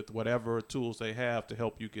you with whatever tools they have to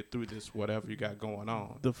help you get through this whatever you got going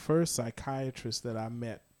on. the first psychiatrist that I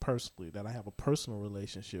met personally, that I have a personal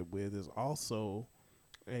relationship with, is also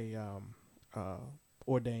a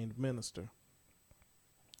ordained minister.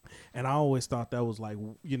 And I always thought that was like,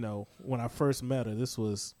 you know, when I first met her, this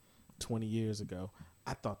was 20 years ago,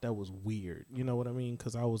 I thought that was weird. You know what I mean?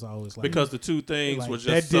 Because I was always like, Because the two things like, were that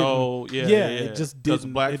just so it just 'Cause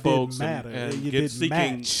didn't. black it folks didn't matter. and it get didn't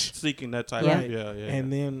match. seeking that type Yeah. of yeah.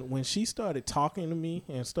 And then when she started talking to me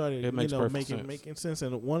and started, It makes perfect sense. making sense,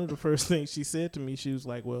 and one of the first things she said to me, she was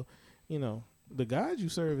like, "Well, you know, the God you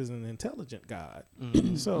serve is an intelligent God,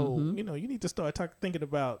 so you know, you need to start thinking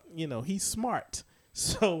about, you know, he's smart,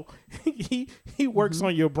 so he works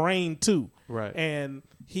on your brain too, Right. and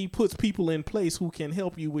he puts people in place who can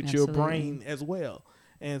help you with your Absolutely. brain as well."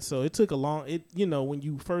 And so it took you know, when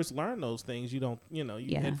you first learn those things, you don't, you know,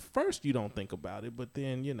 Yeah. at first you don't think about it, but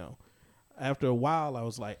then, you know, after a while I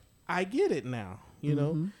was like, I get it now, you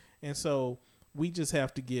know? And so we just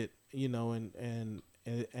have to get, you know, and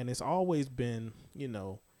it's always been, you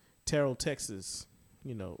know, Terrell, Texas,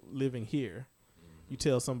 you know, living here. You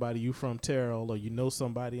tell somebody you from Terrell, or you know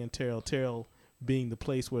somebody in Terrell being the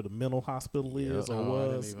place where the mental hospital is or Oh, I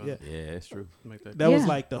didn't was. even- Yeah. Yeah, it's true. Make that That was Yeah.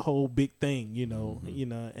 like the whole big thing, you know,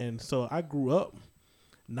 and so I grew up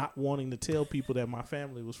not wanting to tell people that my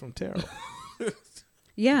family was from Terrell.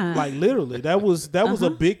 Yeah. Like literally, that was a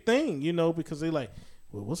big thing, you know, because they like,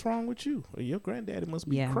 well, what's wrong with you? Well, your granddaddy must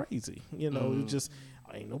be Yeah. crazy, you know. It's just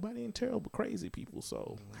ain't nobody in Terrell but crazy people.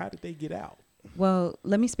 So how did they get out? Well,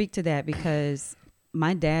 let me speak to that because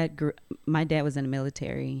my dad was in the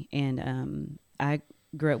military, and I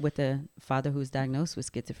grew up with a father who was diagnosed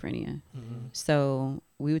with schizophrenia. So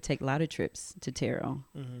we would take a lot of trips to Terrell,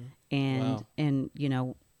 and Wow. and you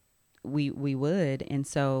know, we would, and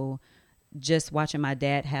so just watching my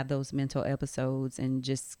dad have those mental episodes, and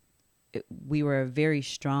just we were a very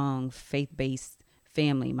strong faith-based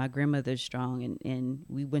family. My grandmother's strong, and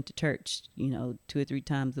we went to church, you know, 2 or 3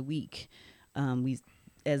 times a week. We,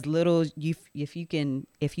 as little, if you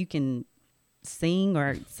can sing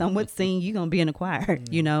or somewhat sing, you're gonna be in a choir.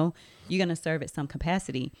 You know, you're gonna serve at some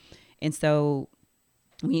capacity. And so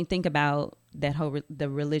when you think about that whole the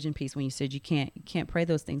religion piece, when you said you can't pray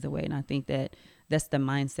those things away, and I think that's the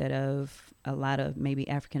mindset of a lot of maybe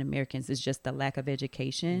African Americans, is just the lack of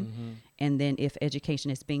education. And then if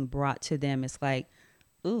education is being brought to them, it's like,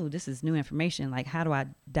 ooh, this is new information. Like, how do I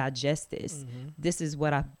digest this? This is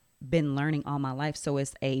what I've been learning all my life. So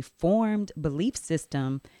it's a formed belief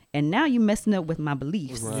system, and now you're messing up with my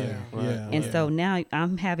beliefs. Right. And so now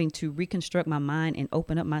I'm having to reconstruct my mind and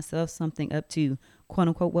open up myself something up to quote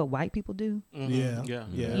unquote what white people do. Yeah.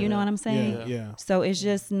 You know what I'm saying? Yeah. So it's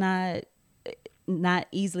just not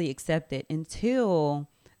easily accepted until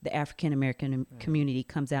the African American community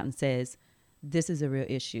comes out and says, this is a real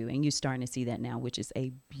issue. And you're starting to see that now, which is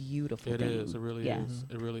a beautiful It thing. is. It really Yeah. is.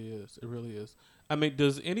 It really is. It really is. I mean,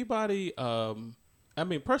 does anybody? I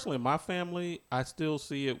mean, personally, in my family, I still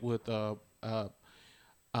see it with.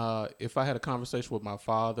 If I had a conversation with my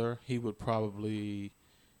father, he would probably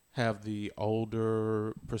have the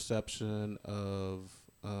older perception of,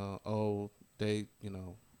 they,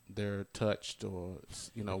 they're touched or,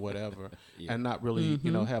 whatever, and not really,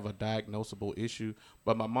 have a diagnosable issue.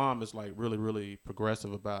 But my mom is like really, really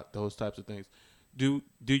progressive about those types of things. Do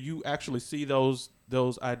you actually see those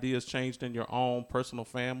ideas changed in your own personal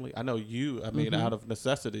family? I know you, out of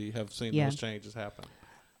necessity, have seen those changes happen.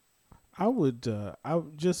 I would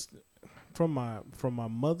just from my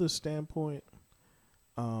mother's standpoint,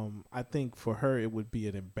 I think for her it would be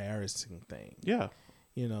an embarrassing thing. Yeah.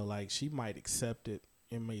 Like she might accept it.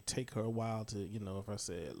 It may take her a while to, if I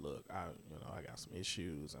said, look, I got some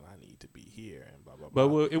issues and I need to be here and blah, blah, blah.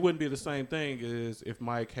 But it wouldn't be the same thing as if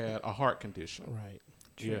Mike had a heart condition. Right.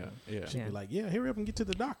 True. Yeah. She'd be like, hurry up and get to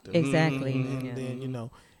the doctor. Exactly. And then,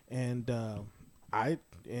 I,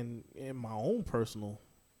 in my own personal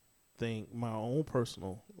thing, my own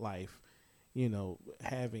personal life,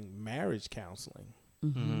 having marriage counseling,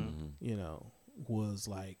 was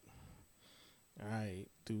like, all right,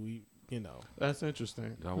 do we, That's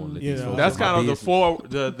interesting. I won't let these folks That's know my kind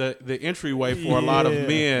of the entryway for a lot of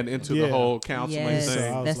men into the whole counseling Yes,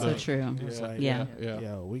 thing. that's like, so true. Yeah.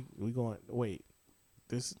 we going, wait,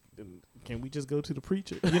 this, can we just go to the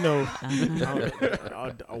preacher?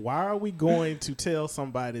 Why are we going to tell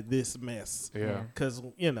somebody this mess? Yeah. Because,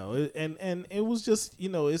 and it was just,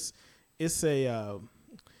 it's a,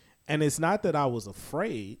 and it's not that I was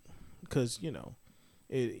afraid, because,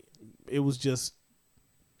 it was just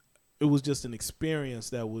an experience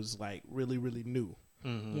that was like really, really new.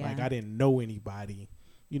 Mm-hmm. Yeah. Like I didn't know anybody,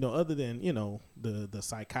 other than, the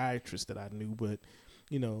psychiatrist that I knew, but,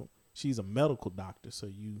 she's a medical doctor. So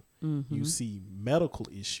you see medical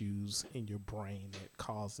issues in your brain that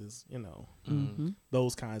causes,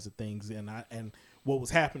 those kinds of things. And what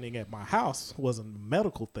was happening at my house wasn't a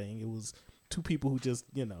medical thing. It was two people who just,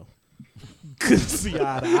 couldn't see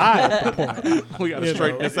eye to eye at the point. We got to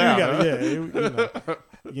straighten this out.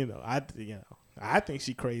 I think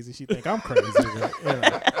she crazy. She think I'm crazy.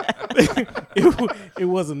 But, it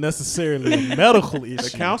wasn't necessarily a medical issue. The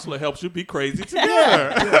counselor helps you be crazy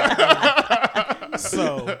together.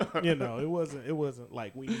 So, it wasn't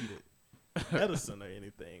like we needed medicine or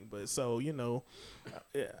anything. But so,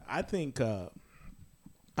 I think,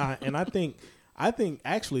 I think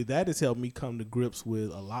actually that has helped me come to grips with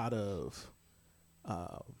a lot of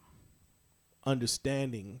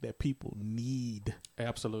understanding that people need.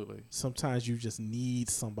 Absolutely. Sometimes you just need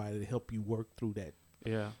somebody to help you work through that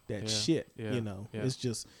shit. Yeah. It's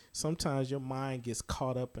just sometimes your mind gets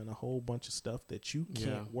caught up in a whole bunch of stuff that you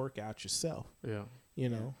can't work out yourself. Yeah.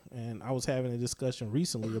 And I was having a discussion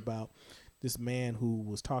recently about this man who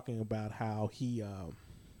was talking about how he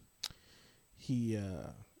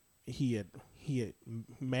had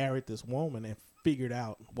married this woman and figured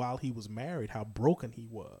out while he was married how broken he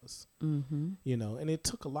was. And it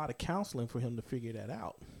took a lot of counseling for him to figure that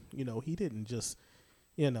out. He didn't just,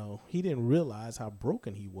 he didn't realize how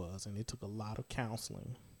broken he was, and it took a lot of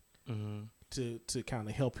counseling to kind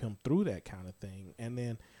of help him through that kind of thing. And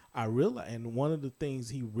then I realized, and one of the things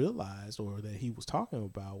he realized or that he was talking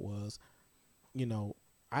about was,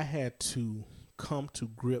 I had to come to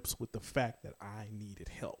grips with the fact that I needed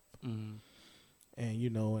help. And,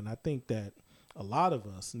 and I think that a lot of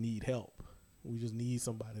us need help. We just need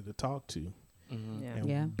somebody to talk to.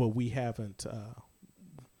 But we haven't.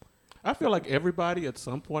 I feel like everybody at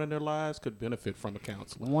some point in their lives could benefit from a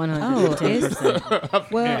counselor.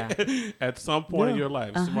 110%. Well, At some point in your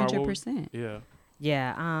life. 100%. Yeah.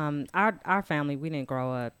 Yeah. Our family, we didn't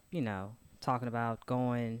grow up, talking about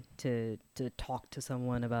going to talk to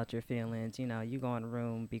someone about your feelings. You go in a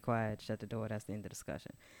room, be quiet, shut the door. That's the end of the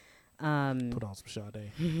discussion. Put on some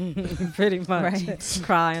Sade. Pretty much. Right.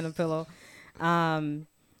 Cry on a pillow.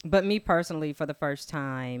 But me personally, for the first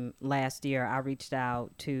time last year, I reached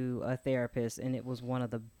out to a therapist, and it was one of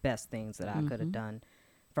the best things that I could have done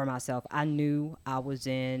for myself. I knew I was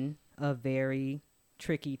in a very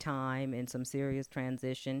tricky time and some serious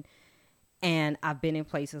transition, and I've been in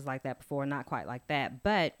places like that before, not quite like that.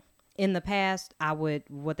 But in the past, I would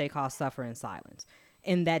what they call suffer in silence,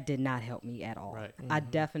 and that did not help me at all. Right. I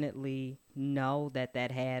definitely know that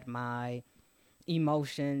had my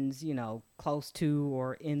emotions, close to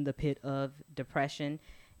or in the pit of depression.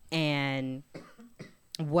 And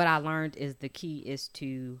what I learned is the key is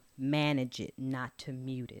to manage it, not to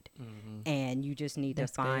mute it. And you just need to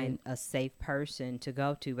find a safe person to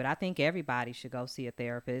go to. But I think everybody should go see a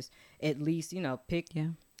therapist. At least, pick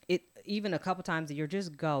it even a couple times a year,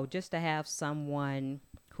 just go, just to have someone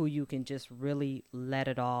who you can just really let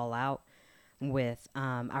it all out with.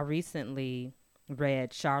 I recently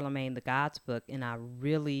read Charlemagne the God's book, and I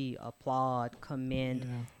really applaud, commend,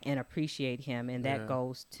 and appreciate him. And that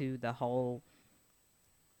goes to the whole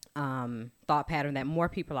thought pattern that more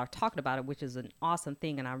people are talking about it, which is an awesome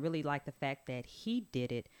thing. And I really like the fact that he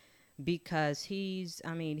did it because he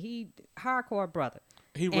hardcore brother.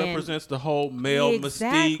 He represents the whole male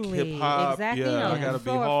mystique, hip hop. Exactly. Yeah, I gotta be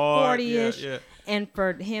hard. 40-ish, Yeah. And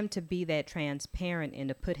for him to be that transparent and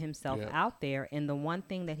to put himself out there. And the one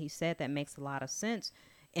thing that he said that makes a lot of sense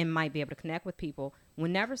and might be able to connect with people,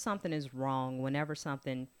 whenever something is wrong, whenever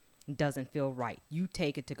something doesn't feel right, you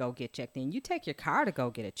take it to go get checked in. You take your car to go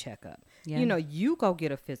get a checkup. Yeah. You know, you go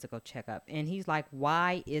get a physical checkup. And he's like,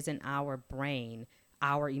 why isn't our brain,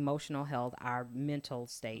 our emotional health, our mental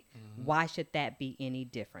state, why should that be any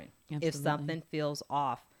different? Absolutely. If something feels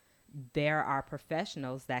off, there are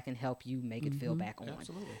professionals that can help you make it feel back on.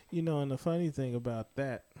 Absolutely. You know, and the funny thing about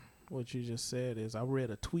that, what you just said, is I read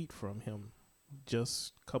a tweet from him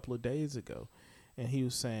just a couple of days ago, and he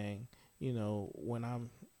was saying, you know, when I'm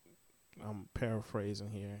paraphrasing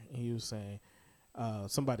here, he was saying,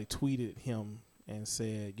 somebody tweeted him and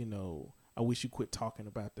said, you know, I wish you quit talking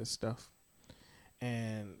about this stuff.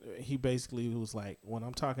 And he basically was like, when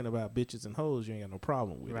I'm talking about bitches and hoes, you ain't got no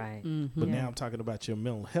problem with Right. it. But now I'm talking about your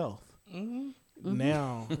mental health.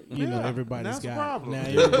 Now, you know, everybody's that's a got problem. now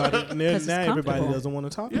everybody now it's everybody comfortable. doesn't want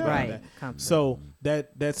to talk Yeah. about Right. that. Comfortable. So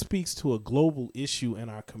that speaks to a global issue in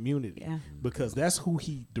our community, Yeah. because that's who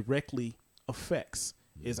he directly affects,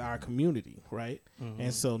 is our community, right?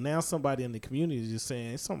 And so now somebody in the community is just saying,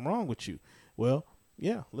 there's something wrong with you. Well,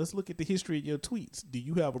 yeah, let's look at the history of your tweets. Do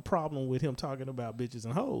you have a problem with him talking about bitches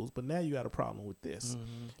and hoes? But now you got a problem with this.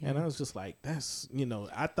 And I was just like, that's, you know,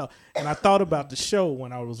 I thought about the show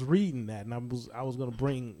when I was reading that, and I was going to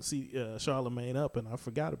bring Charlemagne up, and I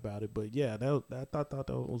forgot about it. But yeah, I thought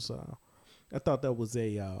that was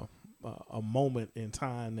a moment in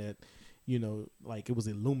time that, you know, like, it was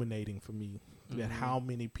illuminating for me that how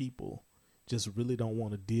many people just really don't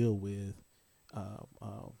want to deal with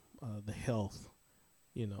the health,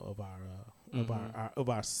 you know, of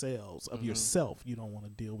ourselves, of yourself. You don't want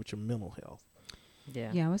to deal with your mental health.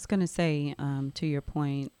 Yeah. Yeah, I was going to say, to your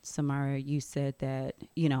point, Samara, you said that,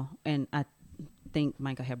 you know, and I think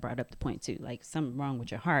Michael had brought up the point too, like, something wrong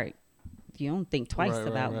with your heart. You don't think twice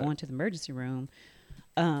about going to the emergency room.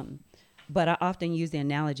 But I often use the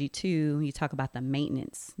analogy too, you talk about the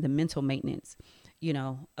maintenance, the mental maintenance. You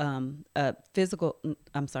know, massage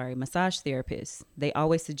therapists, they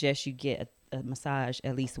always suggest you get a massage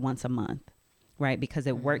at least once a month, right? Because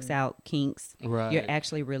it works out kinks. Right. You're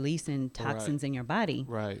actually releasing toxins in your body.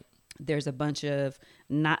 Right. There's a bunch of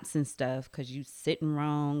knots and stuff because you sitting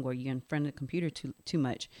wrong or you're in front of the computer too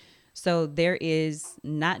much. So there is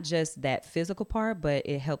not just that physical part, but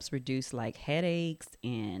it helps reduce like headaches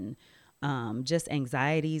and just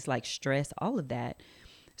anxieties like stress, all of that.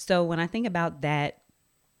 So when I think about that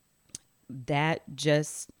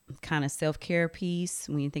just kind of self-care piece,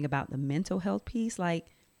 when you think about the mental health piece, like,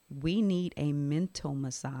 we need a mental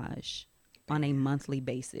massage on a monthly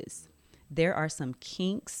basis. There are some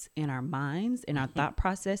kinks in our minds, in our thought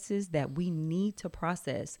processes that we need to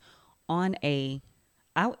process on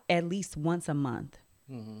at least once a month,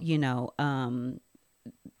 you know,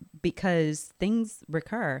 because things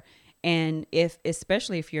recur. And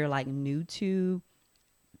especially if you're like new to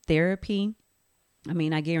therapy, I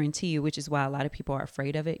mean, I guarantee you, which is why a lot of people are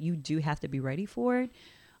afraid of it, you do have to be ready for it.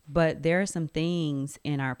 But there are some things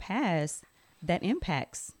in our past that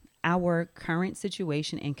impacts our current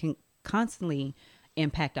situation and can constantly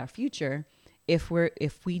impact our future if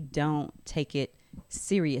we don't take it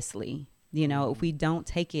seriously. You know, if we don't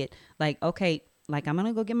take it like, okay, like, I'm going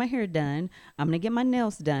to go get my hair done. I'm going to get my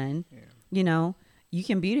nails done. Yeah. You know, you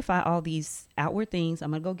can beautify all these outward things.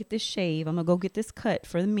 I'm going to go get this shave. I'm going to go get this cut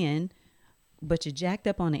for the men. But you're jacked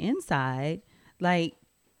up on the inside. Like,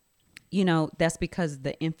 you know, that's because of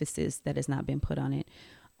the emphasis that has not been put on it.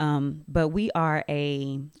 But we are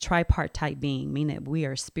a tripartite being, meaning that we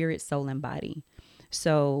are spirit, soul, and body.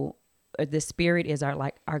 So the spirit is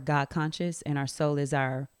our God conscious, and our soul is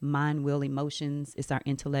our mind, will, emotions. It's our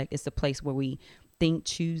intellect. It's the place where we think,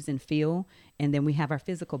 choose, and feel. And then we have our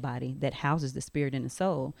physical body that houses the spirit and the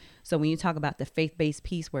soul. So when you talk about the faith-based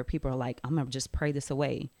piece where people are like, I'm going to just pray this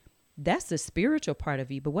away, that's the spiritual part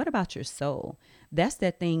of you. But what about your soul? That's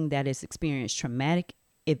that thing that has experienced traumatic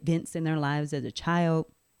events in their lives as a child.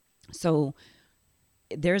 So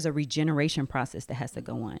there's a regeneration process that has to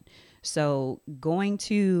go on. So going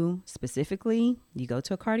to, specifically, you go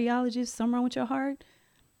to a cardiologist, something wrong with your heart,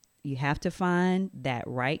 you have to find that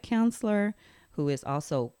right counselor who is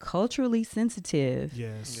also culturally sensitive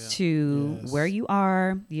Yes. to Yes. where you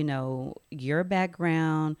are, you know, your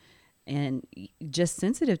background, and just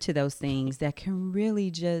sensitive to those things that can really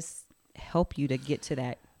just help you to get to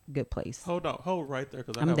that good place. Hold right there,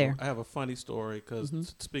 because I'm there. I have a funny story. Because Mm-hmm.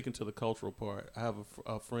 speaking to the cultural part, I have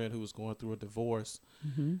a friend who was going through a divorce,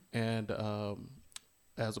 Mm-hmm. and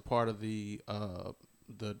as a part of the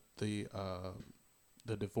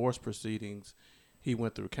divorce proceedings, he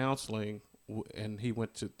went through counseling, and he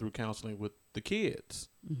went through counseling with the kids,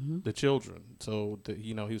 Mm-hmm. the children. So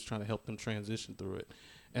he was trying to help them transition through it,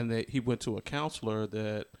 and he went to a counselor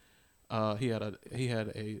that he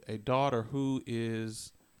had a daughter who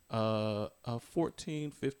is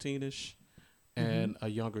 14, 15ish, and a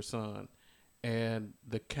younger son, and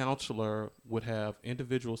the counselor would have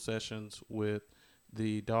individual sessions with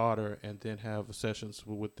the daughter and then have sessions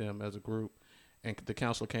with them as a group. And the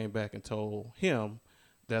counselor came back and told him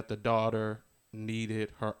that the daughter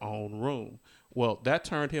needed her own room. Well, that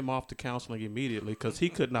turned him off to counseling immediately, because he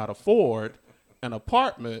could not afford an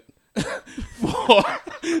apartment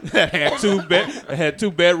that had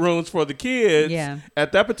two bedrooms for the kids. Yeah.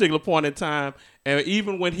 At that particular point in time. And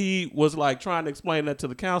even when he was like trying to explain that to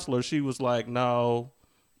the counselor, she was like, no,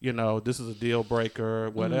 this is a deal breaker,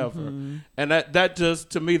 whatever. Mm-hmm. And that just,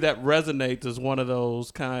 to me, that resonates as one of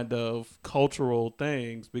those kind of cultural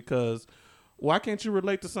things, because why can't you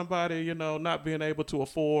relate to somebody, not being able to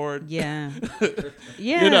afford? Yeah.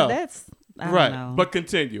 Yeah, that's I right. don't know. But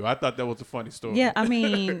continue. I thought that was a funny story. Yeah, I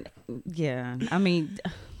mean,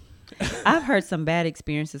 I've heard some bad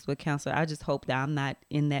experiences with counselor. I just hope that I'm not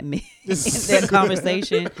in that in that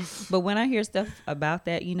conversation. But when I hear stuff about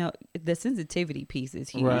that, the sensitivity piece is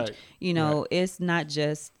huge. Right. It's not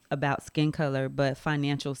just about skin color, but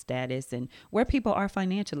financial status and where people are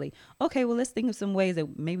financially. Okay, well, let's think of some ways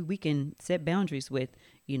that maybe we can set boundaries with,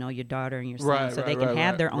 your daughter and your son, so they can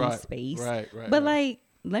have their own space. Right. But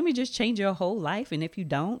let me just change your whole life, and if you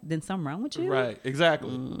don't, then something wrong with you. Right.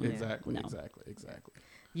 Exactly. No. Exactly.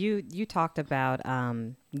 You talked about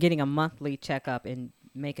getting a monthly checkup and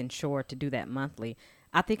making sure to do that monthly.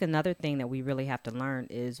 I think another thing that we really have to learn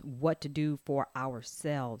is what to do for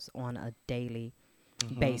ourselves on a daily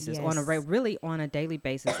basis, Yes. really on a daily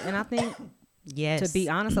basis. And I think, Yes. to be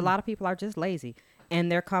honest, a lot of people are just lazy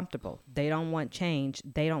and they're comfortable. They don't want change.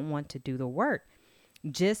 They don't want to do the work.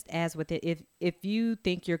 Just as with it, if you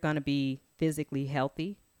think you're going to be physically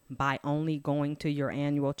healthy by only going to your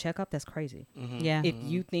annual checkup, that's crazy. Yeah. If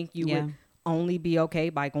you think you would only be okay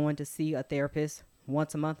by going to see a therapist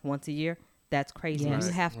once a month, once a year, that's crazy. Yes.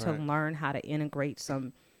 You have to learn how to integrate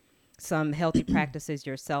some healthy practices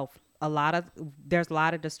yourself. There's a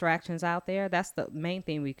lot of distractions out there. That's the main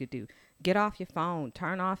thing we could do. Get off your phone.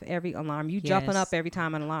 Turn off every alarm. You jumping up every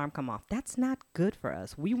time an alarm come off. That's not good for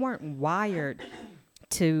us. We weren't wired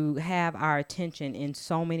to have our attention in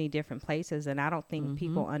so many different places, and I don't think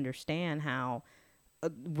people understand how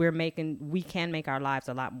we can make our lives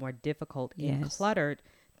a lot more difficult and cluttered,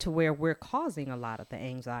 to where we're causing a lot of the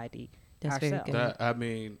anxiety That's very ourselves. good.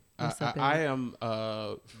 I am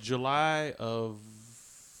July of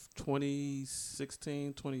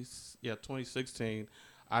 2016.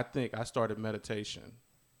 I think I started meditation,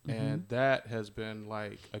 and that has been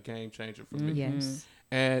like a game changer for me. Yes.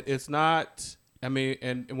 And it's not.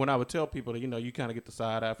 And when I would tell people that, you kind of get the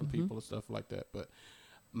side eye from people and stuff like that. But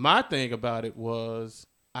my thing about it was,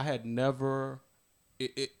 I had never,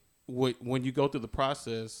 when you go through the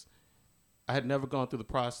process, I had never gone through the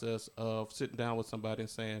process of sitting down with somebody and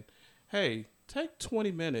saying, hey, take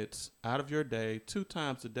 20 minutes out of your day, 2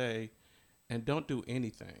 times a day, and don't do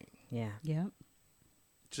anything. Yeah. Yep.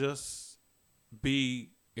 Just be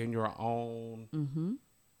in your own,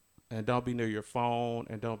 and don't be near your phone,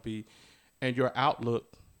 and your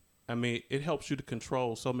outlook. It helps you to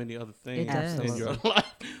control so many other things in your life.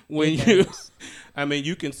 When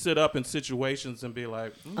you can sit up in situations and be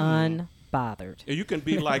like, unbothered. You can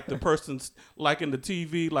be like the person, like in the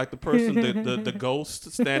TV, like the person, the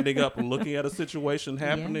ghost standing up and looking at a situation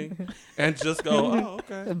happening, and just go, oh,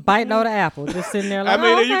 okay. Biting on the apple, just sitting there like,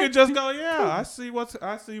 and you can just go, yeah, I see what's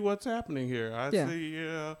happening here. I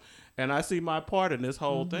see, and I see my part in this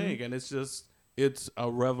whole thing, and it's a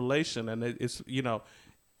revelation, and it's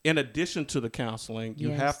in addition to the counseling, you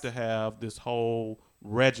have to have this whole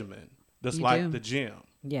regimen. That's like the gym.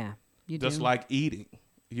 Yeah. Just like eating.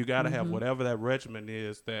 You got to have whatever that regimen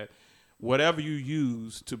is, that whatever you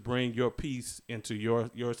use to bring your peace into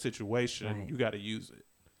your situation, you got to use it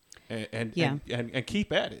and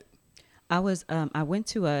keep at it. I went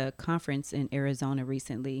to a conference in Arizona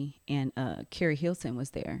recently, and Carrie Hilson was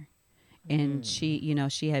there. And she, you know,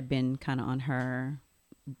 she had been kind of on her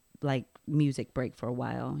like music break for a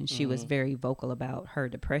while, and she was very vocal about her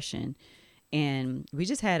depression. And we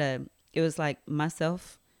just had it was like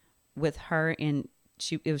myself with her, and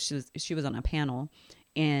she was on a panel,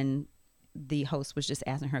 and the host was just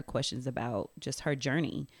asking her questions about just her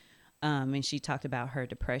journey. And she talked about her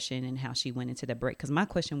depression and how she went into the break. Because my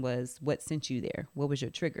question was, what sent you there? What was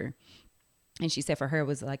your trigger? And she said for her, it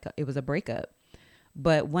was like it was a breakup.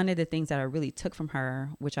 But one of the things that I really took from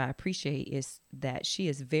her, which I appreciate, is that she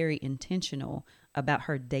is very intentional about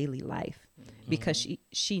her daily life, because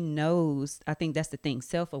she knows, I think that's the thing,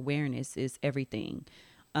 self-awareness is everything.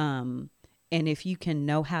 And if you can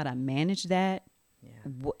know how to manage that,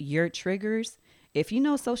 your triggers, if you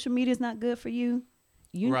know social media is not good for you,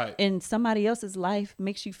 Right. and somebody else's life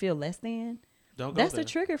makes you feel less than, Don't go that's there. a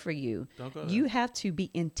trigger for you. Don't go You there. have to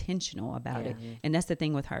be intentional about it. And that's the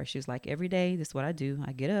thing with her. She was like, every day, this is what I do.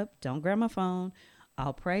 I get up, don't grab my phone.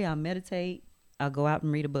 I'll pray, I'll meditate, I'll go out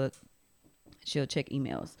and read a book. She'll check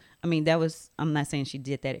emails. I mean, I'm not saying she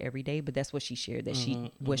did that every day, but that's what she shared,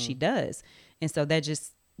 that what she does. And so that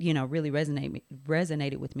just, you know, really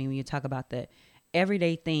resonated with me when you talk about the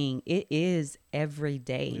everyday thing. It is every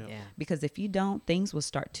day. Yeah. Because if you don't, things will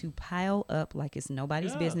start to pile up like it's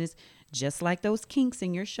nobody's business. Just like those kinks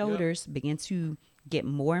in your shoulders begin to get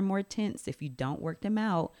more and more tense. If you don't work them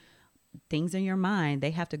out, things in your mind,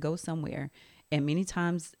 they have to go somewhere. And many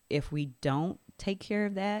times, if we don't take care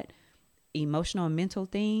of that emotional and mental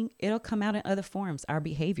thing, it'll come out in other forms. Our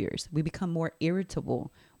behaviors, we become more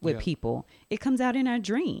irritable with people. It comes out in our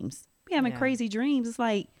dreams. We having crazy dreams. It's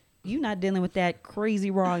like, you're not dealing with that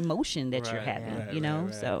crazy raw emotion that you're having, you know?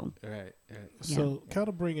 So, So kind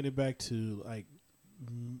of bringing it back to like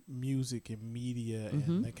music and media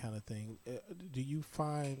and that kind of thing. Do you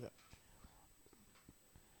find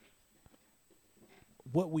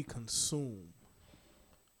what we consume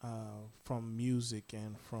from music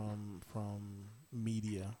and from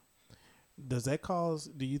media,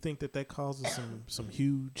 do you think that causes some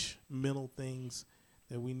huge mental things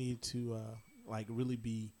that we need to like really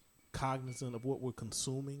be cognizant of what we're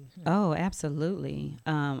consuming? oh, absolutely.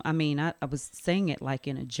 I mean, I was saying it like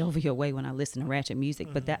in a jovial way when I listen to ratchet music,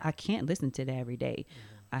 but that I can't listen to that every day.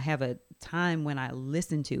 I have a time when I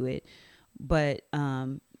listen to it, but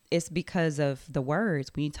it's because of the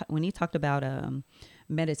words. When you talked about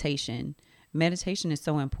meditation is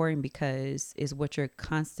so important because it's what you're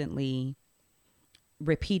constantly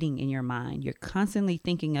repeating in your mind. You're constantly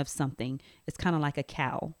thinking of something. It's kind of like a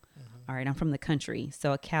cow. All right, I'm from the country.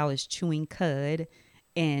 So a cow is chewing cud,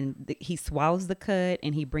 and he swallows the cud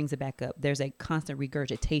and he brings it back up. There's a constant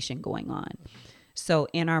regurgitation going on. So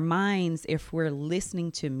in our minds, if we're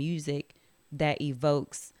listening to music that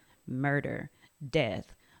evokes murder,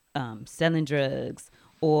 death, selling drugs,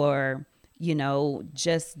 or, you know,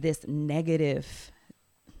 just this negative,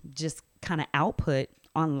 just kind of output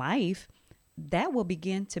on life, that will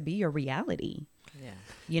begin to be your reality. Yeah.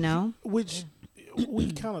 You know? Which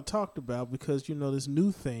we kind of talked about, because, you know, this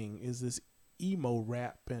new thing is this emo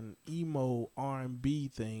rap and emo R&B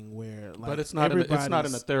thing where, like, but it's not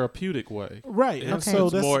in a therapeutic way, right? It's, And so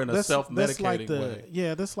it's more in a self-medicating like way.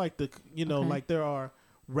 Yeah, that's like the, you know, like there are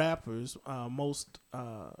rappers. Most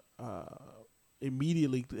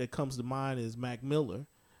immediately that comes to mind is Mac Miller,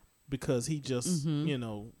 because he just you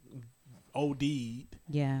know OD'd.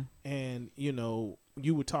 Yeah. And, you know,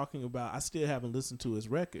 you were talking about, I still haven't listened to his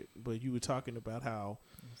record, but you were talking about how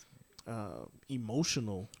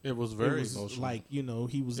emotional It was very was, emotional. like, you know,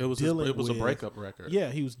 he was it was dealing a with, breakup record. Yeah,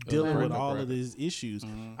 he was dealing with breakup all record. of these issues.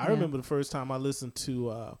 I remember the first time I listened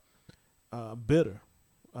to Bitter,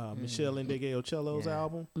 Michelle Ndegeocello's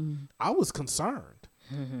album. I was concerned.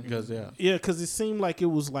 Because Because it seemed like it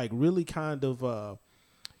was like really kind of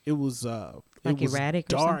it was Like it was erratic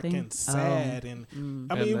or dark something? and sad, and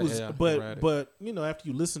I mean, it was, erratic. but you know, after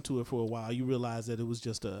you listen to it for a while, you realize that it was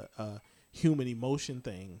just a human emotion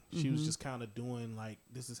thing. She was just kind of doing like,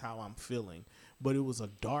 this is how I'm feeling, but it was a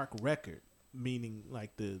dark record, meaning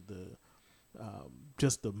like the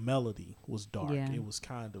just the melody was dark. Yeah. It was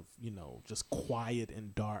kind of, you know, just quiet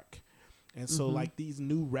and dark. And so like these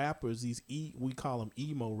new rappers, we call them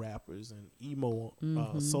emo rappers and emo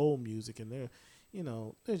soul music, and they're, you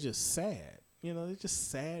know, they're just sad. You know, they're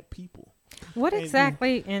just sad people. What And-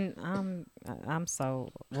 exactly? And I'm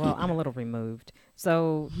a little removed.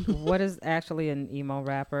 So, what is actually an emo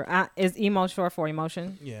rapper? Is emo short for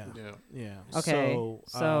emotion? Yeah. Yeah. Okay.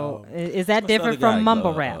 So, Is that What's the different other guy, from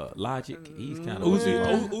mumble rap? Logic. He's kind of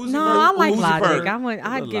Uzi No, I like Uzi Logic. Vert.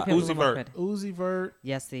 I'd give him a Uzi little more Vert. credit. Uzi Vert.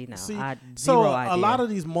 Yes, see, no, See, I so zero idea. a lot of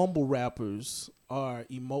these mumble rappers are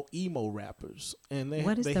emo rappers, and they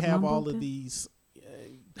What is they the have mumble all of do? these.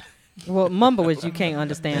 Well, mumble is you can't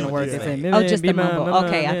understand the words. Yeah. They say, Oh, just the mumble.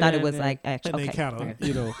 Okay, I thought it was like actual. And they Okay. kind of,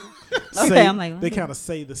 you know, Okay, say, I'm like, they mm. kind of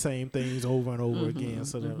say the same things over and over again.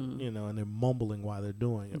 So they're, mhm. you know, and they're mumbling while they're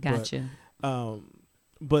doing it. Gotcha.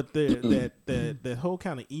 But that whole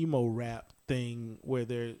kind of emo rap thing where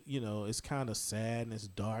they're, you know, it's kind of sad and it's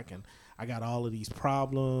dark and I got all of these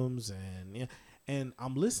problems and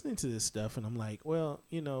I'm listening to this stuff and I'm like, well,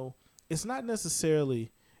 you know, it's not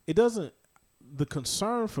necessarily, the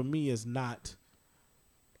concern for me is not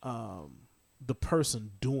the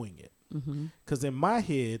person doing it. Because in my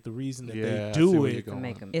head, the reason that Yeah, they I see do where you're it going.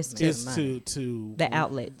 make 'em- It's make just money. to the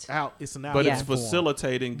outlet. it's an outlet. But it's for 'em.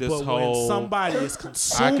 facilitating this But whole. when somebody is I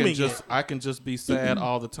consuming can just be sad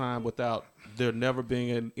all the time without there never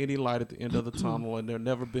being any light at the end of the tunnel, and there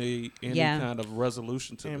never be any Yeah. kind of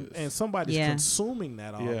resolution to and this. somebody's Yeah. consuming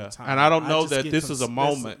that all Yeah, the time. and I don't know just that get this is a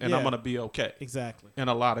moment, and I'm yeah, gonna be okay exactly. in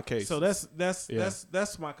a lot of cases. So that's Yeah.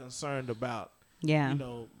 that's my concern about Yeah. you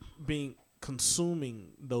know consuming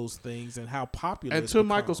those things and how popular. And it's to become.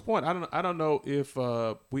 Michael's point, I don't know if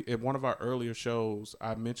we at one of our earlier shows,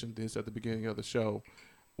 I mentioned this at the beginning of the show.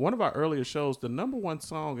 One of our earlier shows, the number one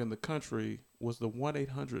song in the country was the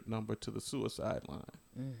 1-800 number to the suicide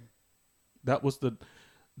line. That was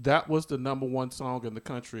the number one song in the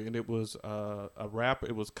country, and it was a rapper.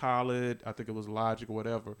 It was Khaled, I think it was Logic or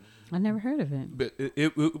whatever. I never heard of it. But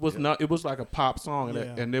it was not. It was like a pop song,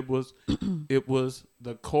 and it was it was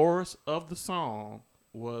the chorus of the song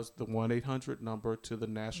was the 1-800 number to the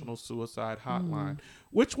National Suicide Hotline,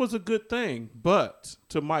 which was a good thing. But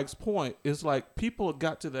to Mike's point, it's like people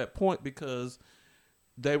got to that point because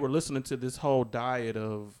they were listening to this whole diet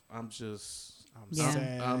of I'm Yeah.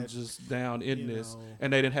 sad. I'm just down in you this, know.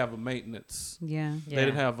 and they didn't have a maintenance. Yeah. They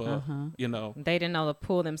didn't have a Uh-huh. you know. They didn't know to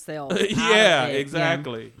pull themselves. Yeah, out of it.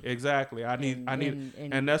 exactly. I need, And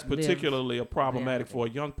and that's live particularly a problematic reality. for a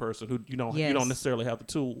young person who you don't Yes. necessarily have the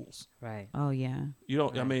tools. Right. Oh yeah. You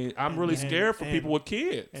don't. I Right. mean, I'm really And- scared for and- people with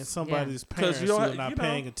kids. and somebody's 'Cause parents you don't who are have- not you know,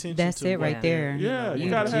 paying attention. That's to it right what there. they're, Yeah, you You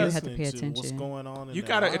gotta have have to pay listening what's attention. going on. In You their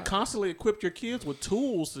gotta lives. constantly equip your kids with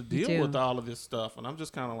tools to deal do. with all of this stuff, and I'm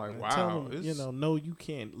just kind of like, And wow, tell them, it's- no, you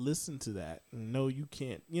can't listen to that. No, you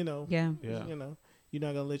can't. Yeah. Yeah. You're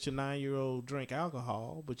not gonna let your 9-year-old drink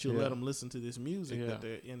alcohol, but you'll Yeah. let them listen to this music Yeah. that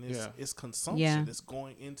they're and it's Yeah. it's consumption. Yeah. It's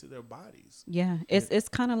going into their bodies. Yeah. It's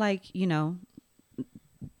kind of like,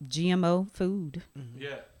 GMO food.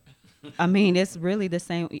 yeah, I mean, it's really the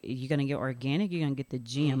same. You're going to get organic, you're going to get the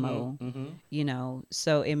GMO,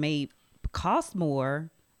 so it may cost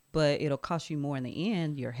more, but it'll cost you more in the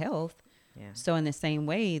end, your health. Yeah. So in the same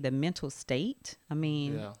way, the mental state,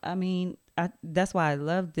 Yeah. that's why I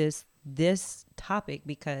love this topic,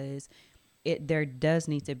 because there does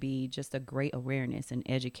need to be just a great awareness and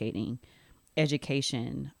education.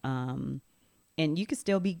 And you can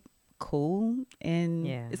still be cool. And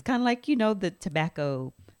Yeah. it's kind of like, the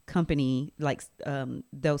tobacco company, like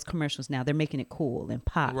those commercials now, they're making it cool and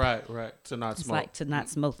pop. right, to not It's smoke. like to not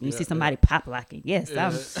smoke. And you Yeah, see somebody pop locking. Yes,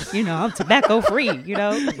 I'm tobacco free, right, You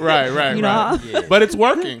right. know? Yeah. But it's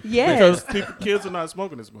working. Yes. Because kids are not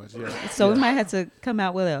smoking as much. Yeah. So yeah. we might have to come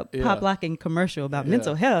out with a Yeah. pop locking commercial about Yeah.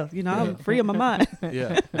 mental health. I'm free of my mind.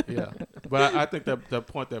 yeah. But I think that the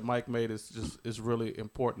point that Mike made is really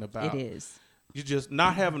important about It is. you just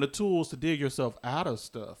not having the tools to dig yourself out of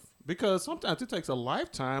stuff, because sometimes it takes a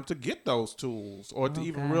lifetime to get those tools or to Oh,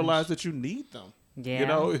 even gosh. realize that you need them.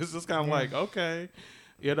 Yeah. It's just kind of like, okay,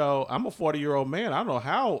 I'm a 40-year-old man. I don't know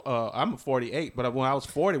how. I'm 48, but when I was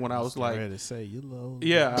 40, when I was like, ready to say you low.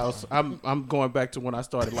 yeah, I'm going back to when I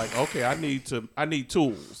started like, okay, I need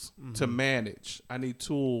tools to manage. I need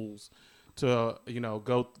tools to,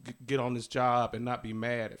 go get on this job and not be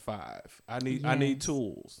mad at 5. I need Yes.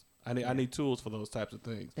 tools. I need tools for those types of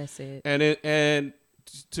things. That's it. And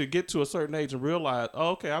to get to a certain age and realize, oh,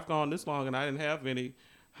 okay, I've gone this long and I didn't have any.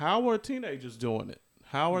 How are teenagers doing it?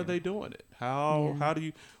 How are they doing it? How do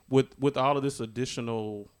you with all of this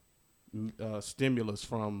additional stimulus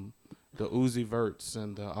from the Uzi Verts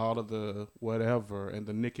and all of the whatever and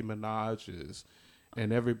the Nicki Minaj's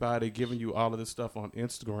and everybody giving you all of this stuff on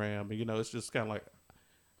Instagram, and it's just kind of like,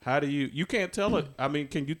 how do you can't tell it? I mean,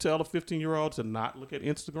 can you tell a 15-year-old to not look at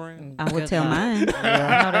Instagram? I would tell mine.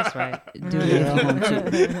 Yeah, no, that's right. Do it if you want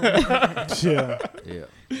to. Yeah.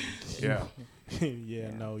 Yeah.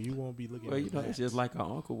 yeah, no, you won't be looking Well, at that. it's just like our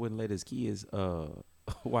uncle wouldn't let his kids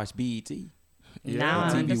watch BET Now I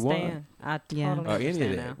TV1. understand. I totally Yeah. or any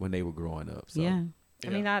understand of now. that when they were growing up. So. Yeah. I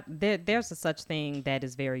mean, there's a such thing that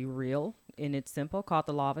is very real and it's simple, called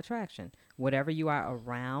the law of attraction. Whatever you are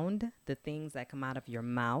around, the things that come out of your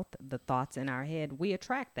mouth, the thoughts in our head, we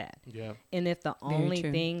attract that. Yeah. And if the Very only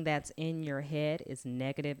true. thing that's in your head is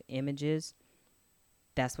negative images,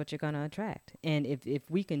 that's what you're going to attract. And if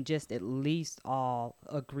we can just at least all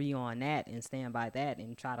agree on that and stand by that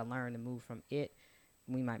and try to learn to move from it,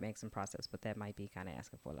 we might make some progress, but that might be kind of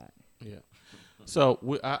asking for a lot. Yeah. So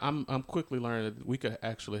I'm quickly learning that we could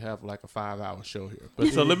actually have like a 5-hour show here. But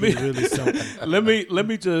so let me really something. let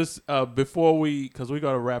me just before because we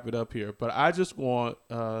got to wrap it up here. But I just want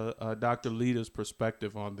Dr. Lita's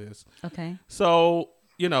perspective on this. Okay. So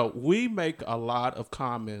we make a lot of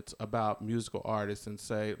comments about musical artists and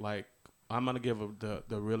say like I'm gonna give the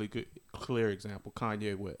really good clear example,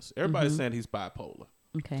 Kanye West. Everybody's saying he's bipolar.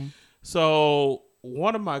 Okay. So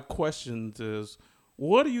one of my questions is,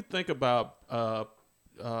 what do you think about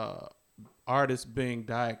artists being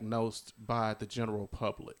diagnosed by the general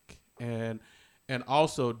public? And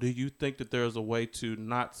also, do you think that there's a way to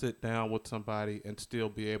not sit down with somebody and still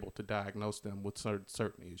be able to diagnose them with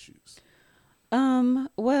certain issues?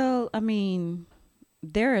 Well, I mean,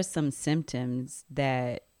 there are some symptoms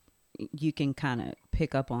that you can kind of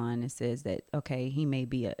pick up on. It says that, okay, he may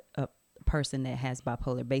be a person that has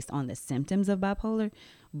bipolar based on the symptoms of bipolar,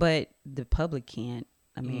 but the public can't.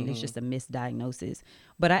 I mean, it's just a misdiagnosis.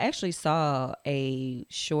 But I actually saw a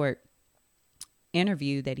short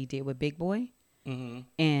interview that he did with Big Boy.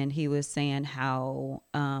 And he was saying how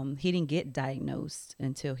he didn't get diagnosed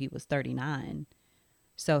until he was 39.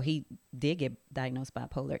 So he did get diagnosed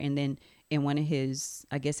bipolar. And then in one of his,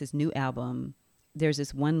 I guess his new album, there's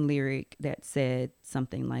this one lyric that said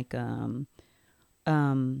something like,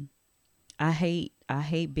 I hate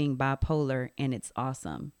being bipolar and it's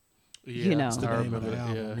awesome. Yeah, You know. It's the I name of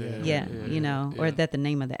remember. the album, Yeah, you know, or that the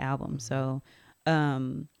name of the album. So,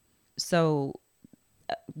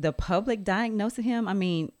 the public diagnosing him, I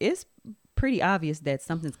mean, it's pretty obvious that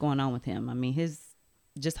something's going on with him. I mean, his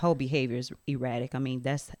just whole behavior is erratic. I mean,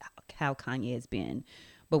 that's how Kanye has been.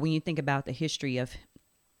 But when you think about the history of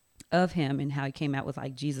him and how he came out with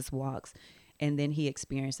like Jesus Walks, and then he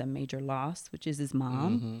experienced a major loss, which is his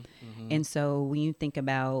mom. And so when you think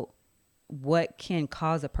about what can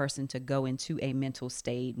cause a person to go into a mental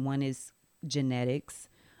state, one is genetics.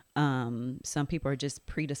 Some people are just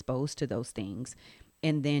predisposed to those things.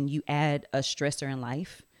 And then you add a stressor in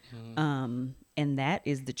life. And that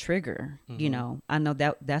is the trigger. You know, I know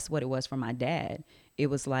that's what it was for my dad. It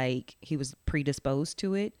was like he was predisposed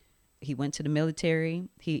to it. He went to the military.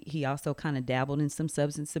 He also kind of dabbled in some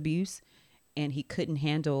substance abuse, and he couldn't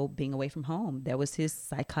handle being away from home. That was his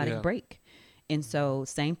psychotic break. And so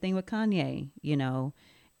same thing with Kanye, you know,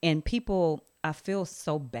 and people, I feel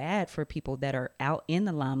so bad for people that are out in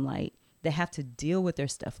the limelight that have to deal with their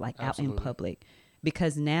stuff like out in public,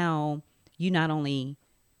 because now you not only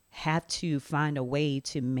have to find a way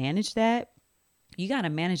to manage that, you got to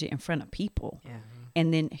manage it in front of people. Yeah.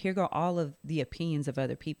 And then here go all of the opinions of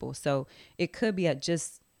other people. So it could be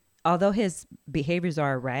although his behaviors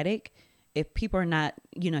are erratic, if people are not,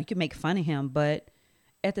 you know, you can make fun of him, but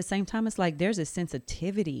at the same time, it's like there's a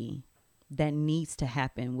sensitivity that needs to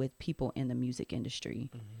happen with people in the music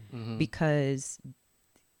industry, because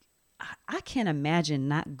I can't imagine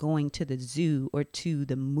not going to the zoo or to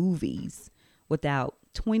the movies without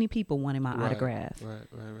 20 people wanting my autograph. Right.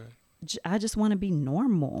 I just want to be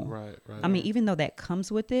normal. Right. I mean, even though that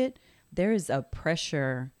comes with it, there is a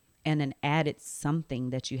pressure and an added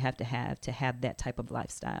something that you have to have that type of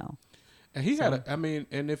lifestyle. And he had,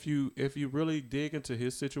 and if you really dig into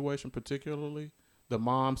his situation, particularly the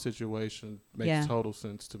mom situation, makes total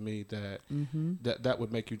sense to me. That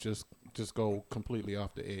would make you just go completely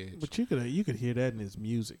off the edge. But you could hear that in his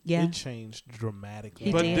music. Yeah. It changed dramatically.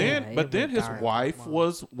 It But did. then his dark. wife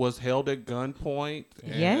was held at gunpoint.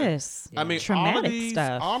 and- Yes. I mean, Traumatic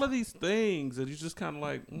stuff. all of these things that you just kind of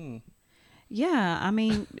like. Yeah. I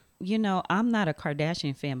mean, you know, I'm not a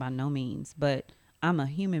Kardashian fan by no means, but I'm a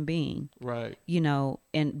human being. Right. You know,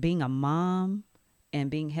 and being a mom and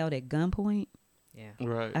being held at gunpoint. Yeah.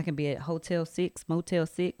 Right. I can be at Hotel 6, Motel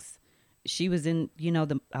 6. She was in, you know,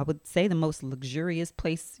 I would say the most luxurious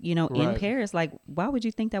place, you know, in Right. Paris. Like, why would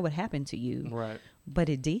you think that would happen to you? Right. But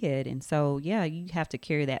it did. And so, yeah, you have to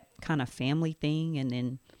carry that kind of family thing. And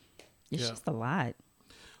then it's just a lot.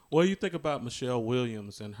 What do you think about Michelle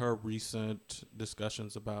Williams and her recent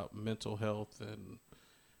discussions about mental health? And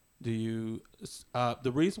do you,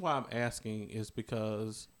 the reason why I'm asking is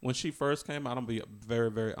because when she first came out, I'm going to be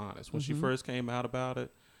very, very honest. When she first came out about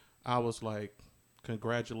it, I was like,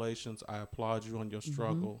 congratulations. I applaud you on your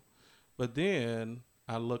struggle. But then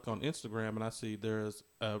I look on Instagram and I see there's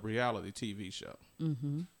a reality TV show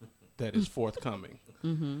that is forthcoming.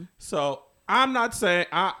 So I'm not saying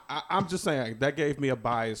I'm just saying that gave me a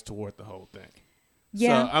bias toward the whole thing.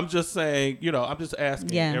 Yeah. So I'm just saying, I'm just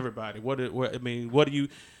asking everybody what do you?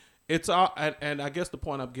 It's all, and I guess the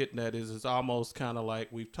point I'm getting at is it's almost kind of like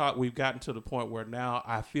we've gotten to the point where now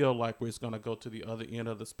I feel like we're going to go to the other end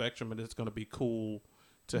of the spectrum, and it's going to be cool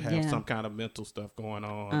to have some kind of mental stuff going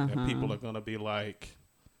on, and people are going to be like,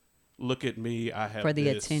 look at me, I have for the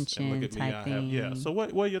this, attention and look at type me, I have, thing. yeah. So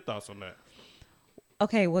what are your thoughts on that?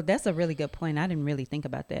 Okay, well, that's a really good point. I didn't really think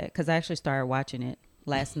about that because I actually started watching it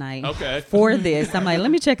last night Okay. for this. I'm like, let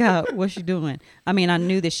me check out what she's doing. I mean, I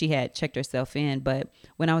knew that she had checked herself in, but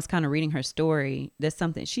when I was kind of reading her story, that's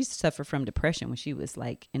something she suffered from depression when she was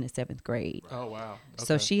like in the 7th grade. Oh, wow. Okay.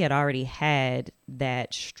 So she had already had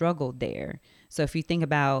that struggle there. So if you think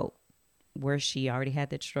about where she already had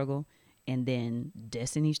that struggle and then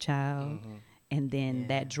Destiny's Child and then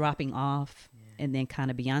that dropping off and then kind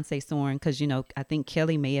of Beyonce soaring, because, I think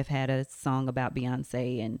Kelly may have had a song about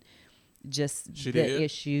Beyonce and just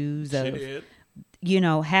issues of,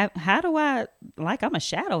 how do I, like, I'm a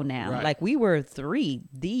shadow now. Right. Like, we were 3,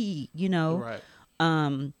 Right.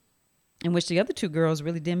 in which the other 2 girls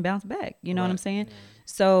really didn't bounce back. You know what I'm saying? Yeah.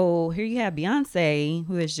 So here you have Beyonce,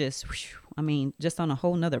 who is just, just on a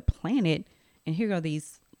whole nother planet. And here are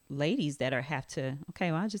these ladies that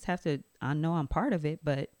I know I'm part of it,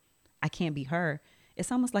 but I can't be her.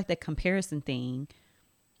 It's almost like that comparison thing.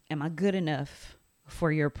 Am I good enough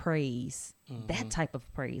for your praise? That type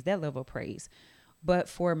of praise, that level of praise. But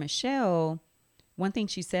for Michelle, one thing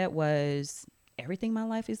she said was, everything in my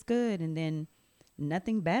life is good. And then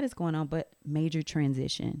nothing bad is going on, but major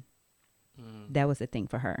transition. That was the thing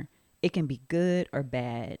for her. It can be good or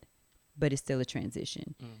bad, but it's still a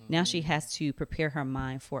transition. Now she has to prepare her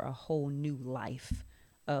mind for a whole new life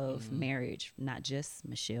of marriage, not just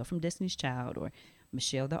Michelle from Destiny's Child or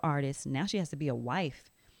Michelle the artist. Now she has to be a wife.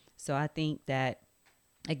 So I think that,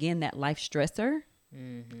 again, that life stressor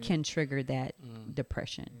can trigger that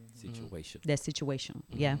depression. Situation. That situation.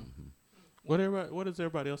 Yeah. What does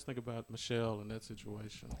everybody else think about Michelle in that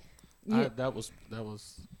situation? Yeah. That was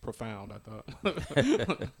profound, I thought.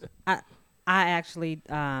 I actually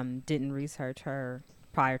didn't research her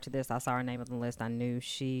prior to this. I saw her name on the list. I knew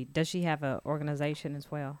does she have an organization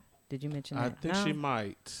as well? Did you mention that? I think she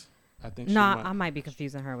might. I might be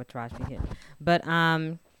confusing her with Taraji P. Henson. But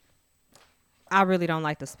I really don't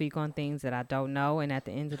like to speak on things that I don't know. And at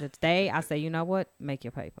the end of the day, I say, you know what? Make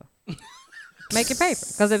your paper. Make your paper.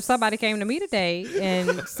 Because if somebody came to me today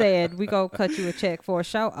and said, we go cut you a check for a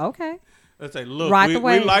show, okay. Let's say, look, Right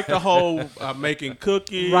we like the whole making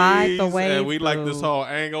cookies. Right the way and we like through. this whole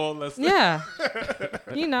angle. Yeah.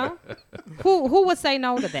 Who would say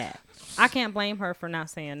no to that? I can't blame her for not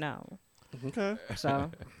saying no. Okay. So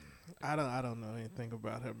I don't know anything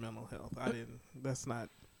about her mental health. I didn't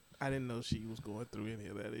know she was going through any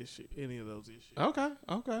of those issues. Okay.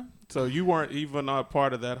 So you weren't even a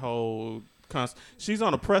part of that whole. She's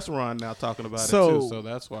on a press run now talking about it too. So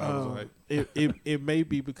that's why I was like, it may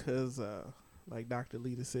be because, like Dr.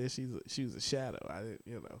 Lita said, she was a shadow. I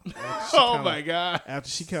didn't, my God! After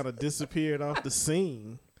she kind of disappeared off the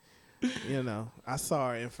scene, I saw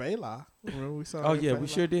her in Fela. Remember we saw her in we Fela?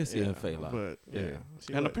 sure did see her in Fela. But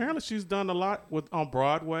and apparently she's done a lot on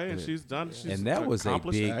Broadway, and she's and that was a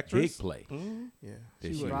big play. Mm-hmm. Yeah,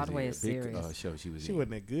 Broadway is serious. Show she was. She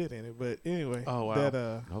wasn't that good in it, but anyway. Oh wow. That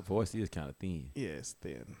her voice is kind of thin. yeah, it's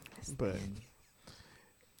thin, but.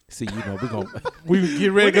 See, we're gonna We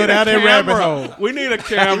get ready to go down that rabbit hole. We need a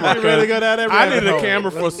camera. Get ready to go down that I rabbit need hole. a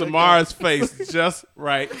camera for Samara's face just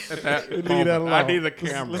right at that Leave moment. that alone. I need a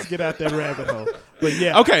camera. Let's get out that rabbit hole. But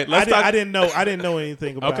yeah, Okay, I didn't know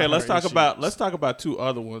anything about. Okay, let's her talk about 2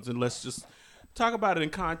 other ones, and let's just talk about it in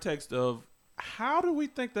context of how do we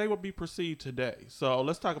think they would be perceived today. So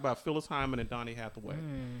let's talk about Phyllis Hyman and Donny Hathaway.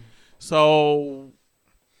 So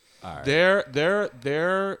all right.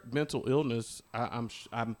 their mental illness. I'm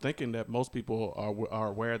thinking that most people are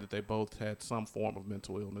aware that they both had some form of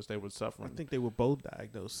mental illness. They were suffering. I think they were both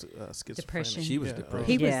diagnosed schizophrenia. Depression. She was depressed.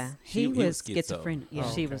 He was schizo. schizophrenic. Yeah.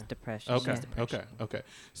 She was depression. Okay.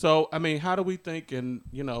 So I mean, how do we think? And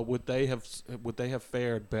would they have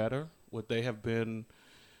fared better? Would they have been?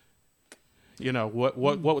 What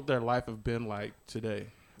would their life have been like today?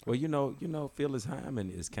 Well, Phyllis Hyman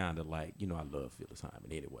is kind of like, I love Phyllis Hyman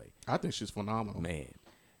anyway. I think she's phenomenal, man.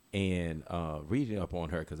 And reading up on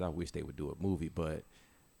her, because I wish they would do a movie, but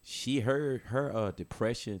her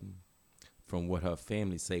depression, from what her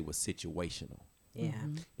family say, was situational. Yeah.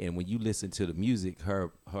 And when you listen to the music, her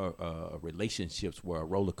relationships were a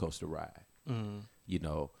roller coaster ride.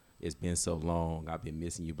 it's been so long. I've been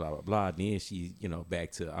missing you, blah, blah, blah. Then she,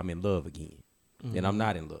 back to I'm in love again. And I'm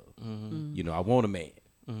not in love. I want a man.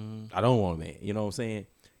 I don't want a man. You know what I'm saying?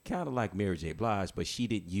 Kind of like Mary J. Blige, but she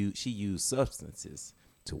used substances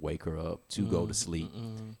to wake her up, to go to sleep.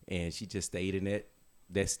 And she just stayed in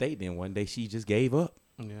that state. Then one day she just gave up.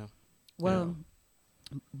 Yeah. Well,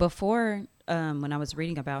 before when I was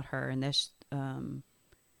reading about her, and that's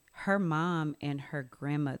her mom and her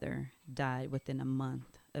grandmother died within a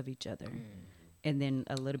month of each other, and then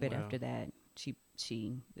a little bit after that, she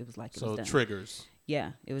it was like it was done. Triggers.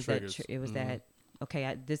 Yeah, it was Triggers. that. It was that.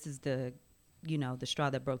 Okay, this is the, the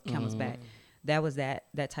straw that broke the camel's back. That was that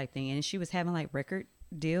type thing, and she was having like record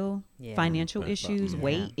deal, financial issues,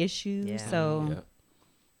 weight issues. Yeah. So,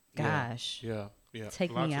 gosh, Yeah.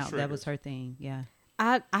 take Lots me of out. That was triggers. her thing. Yeah.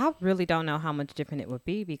 I really don't know how much different it would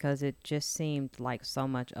be because it just seemed like so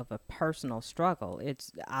much of a personal struggle.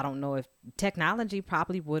 I don't know if technology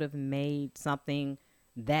probably would have made something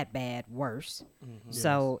that bad worse.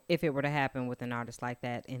 So if it were to happen with an artist like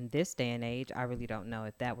that in this day and age, I really don't know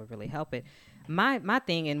if that would really help it. My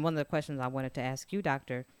thing, and one of the questions I wanted to ask you,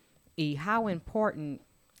 Dr. E, how important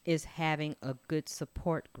is having a good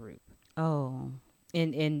support group? Oh.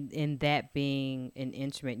 In that being an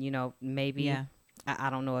instrument, maybe. Yeah.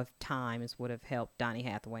 I don't know if times would have helped Donny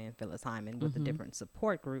Hathaway and Phyllis Hyman with a different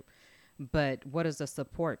support group, but what does a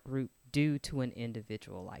support group do to an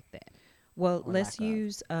individual like that? Well, Or let's lack of?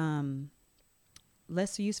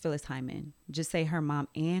 use Phyllis Hyman. Just say her mom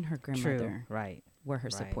and her grandmother Right. were her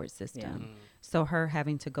Right. support system. Yeah. So her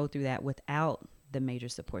having to go through that without the major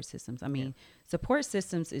support systems. I mean, support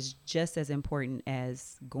systems is just as important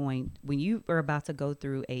as when you are about to go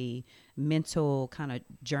through a mental kind of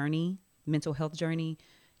journey, mental health journey,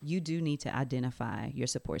 you do need to identify your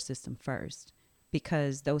support system first,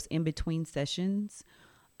 because those in-between sessions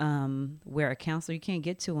where a counselor, you can't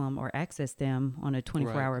get to them or access them on a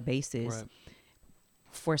 24-hour basis. Right.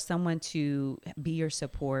 For someone to be your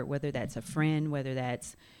support, whether that's a friend, whether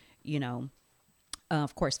that's,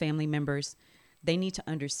 of course, family members, they need to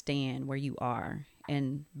understand where you are.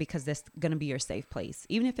 And because that's going to be your safe place,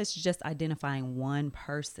 even if it's just identifying one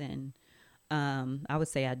person, I would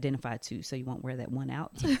say identify two, so you won't wear that one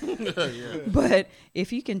out. But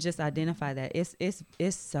if you can just identify that,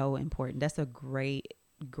 it's so important. That's a great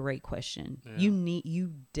question. Yeah.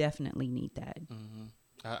 You definitely need that.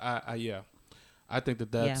 I think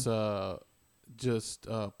that's just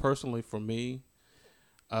personally for me,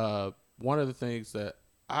 one of the things that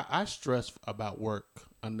I stress about work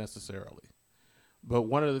unnecessarily, but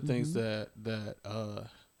one of the things that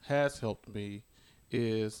has helped me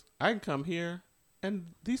is I can come here and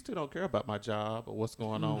these two don't care about my job or what's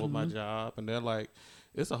going on with my job, and they're like,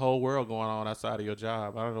 it's a whole world going on outside of your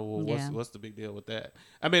job. I don't know, what's the big deal with that?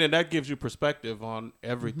 I mean, and that gives you perspective on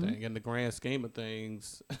everything in the grand scheme of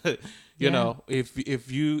things. You know,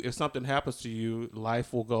 if something happens to you,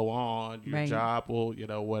 life will go on, your job will,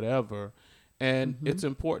 whatever. And it's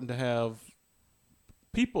important to have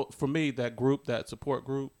people, for me, that support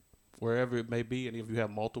group, wherever it may be, and if you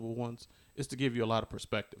have multiple ones, is to give you a lot of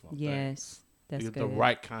perspective on things. That's The good.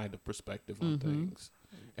 right kind of perspective on things.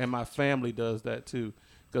 And my family does that too,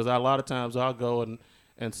 because a lot of times I'll go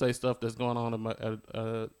and say stuff that's going on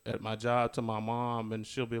at my job to my mom, and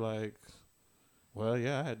she'll be like, well,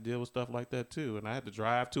 yeah, I had to deal with stuff like that too, and I had to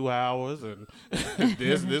drive 2 hours, and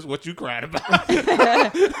this is what you cried about.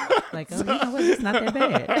 Like, oh, you know what? It's not that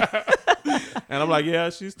bad. And I'm like, yeah,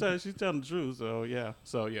 she's telling the truth. So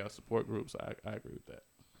yeah, support groups. I agree with that.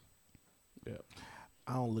 Yeah.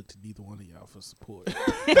 I don't look to neither one of y'all for support.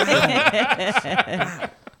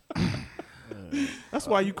 That's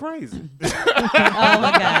why you crazy. Oh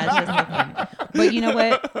my gosh, that's so funny. But you know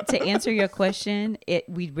what? To answer your question,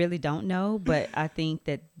 we really don't know, but I think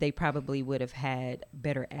that they probably would have had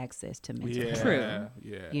better access to mental health. True.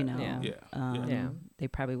 Yeah. You know, Yeah. they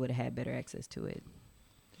probably would have had better access to it.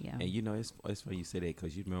 Yeah. And it's funny you say that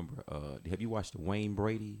because you remember, have you watched the Wayne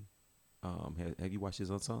Brady? Have you watched his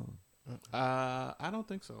Unsung? I don't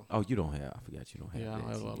think so. Oh, you don't have. I forgot you don't have. Yeah, I that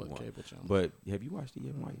don't have all TV the one. cable channels. But have you watched it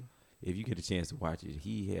yet, Mike? If you get a chance to watch it,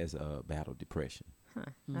 he has battled depression, Huh.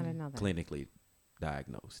 I didn't know that. clinically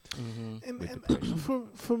diagnosed. And With depression.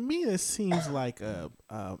 for me, it seems like,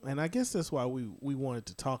 and I guess that's why we wanted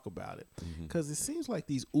to talk about it, because it seems like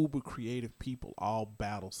these uber creative people all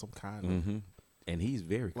battle some kind of And he's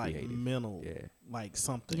very like creative. mental, Yeah. like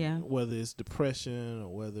something, Yeah. whether it's depression or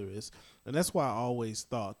whether it's, and that's why I always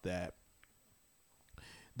thought that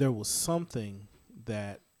there was something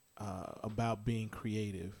that about being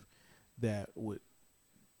creative that would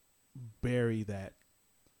bury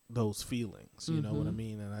those feelings. You know what I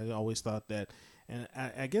mean? And I always thought that, And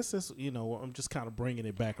I guess that's, I'm just kind of bringing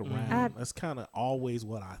it back around. That's kind of always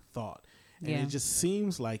what I thought. And it just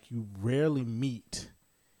seems like you rarely meet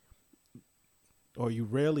or you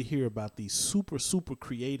rarely hear about these super, super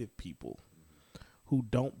creative people who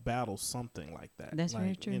don't battle something like that. That's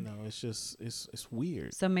very true. It's just, it's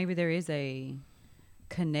weird. So maybe there is a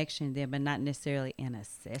connection there, but not necessarily an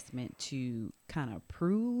assessment to kind of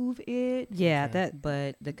prove it. Yeah,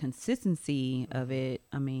 but the consistency of it,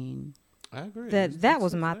 I mean, I agree. That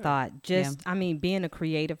was my thought. Yeah. I mean, being a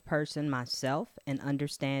creative person myself and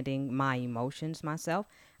understanding my emotions myself,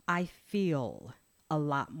 I feel a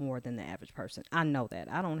lot more than the average person. I know that.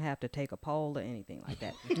 I don't have to take a poll or anything like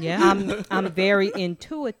that. Yeah. I'm very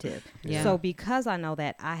intuitive. Yeah. So because I know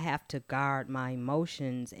that, I have to guard my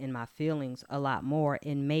emotions and my feelings a lot more,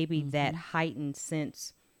 and maybe that heightened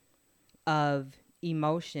sense of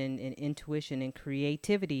emotion and intuition and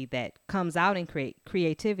creativity that comes out in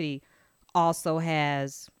creativity also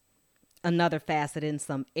has another facet in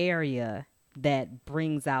some area that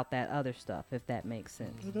brings out that other stuff, if that makes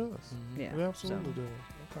sense. It does. Yeah. It absolutely does.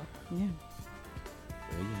 Okay. yeah.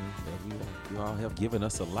 Well, you all have given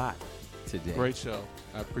us a lot today. Great show.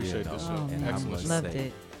 I appreciate this show. Oh, And man. I must Loved say,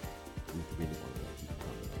 it. we really want to keep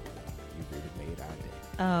coming. You really made our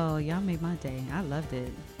day. Oh, y'all made my day. I loved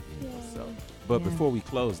it. So, but Yeah. before we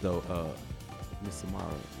close, though, Miss Samara,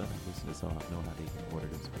 let our listeners know how they can order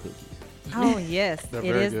those cookies. Oh yes, They're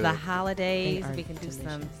it very is good. the holidays. They are We can do some.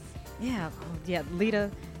 delicious. Yeah. Lita.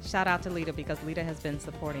 Shout out to Lita because Lita has been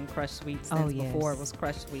supporting Crush Sweets Oh, since before yes. it was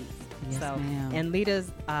Crush Sweets. Yes, so, ma'am. and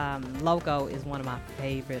Lita's logo is one of my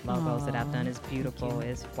favorite logos that I've done. Aw, It's beautiful. you.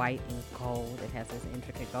 It's white and gold. It has this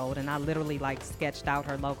intricate gold, and I literally sketched out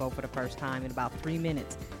her logo for the first time in about 3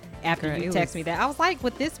 minutes. After Girl, you it text was- me that, I was like,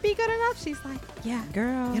 "Would this be good enough?" She's like, "Yeah,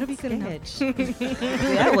 Girl, it'll be good enough."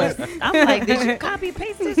 That was. I'm like, did you copy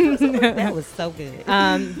paste this? That was so good.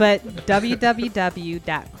 But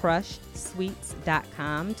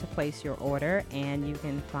www.crushsweets.com to place your order, and you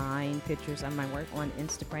can find pictures of my work on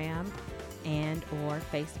Instagram and or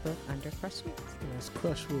Facebook under Crush Sweets. And it's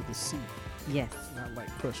Crush with a C, Yes. not like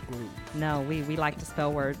Crush Groove. No, we like to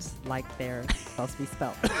spell words like they're supposed to be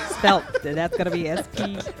spelled. Spelt. That's going to be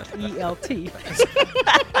SPELT.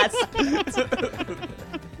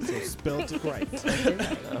 So spelled it right.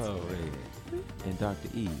 Oh, man. And Dr.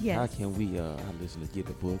 E, Yes. how can we, our listeners, get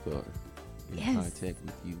the book or in Yes. contact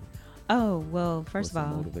with you? Oh, well, first for of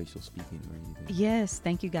some all, motivational speaking or anything? yes,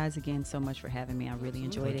 thank you guys again so much for having me. I really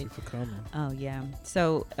enjoyed Thank it. you for coming. Oh, yeah.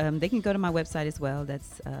 So they can go to my website as well.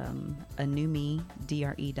 That's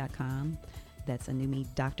anewmedre.com. That's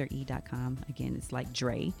anewmedre.com. Again, it's like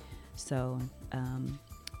Dre. So,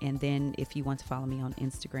 and then if you want to follow me on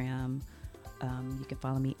Instagram, you can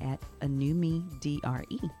follow me at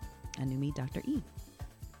anewmedre, anewmedre.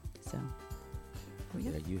 So,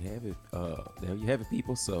 There you have it. There you have it,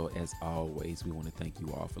 people. So, as always, we want to thank you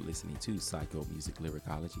all for listening to Psycho Music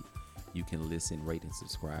Lyricology. You can listen, rate, and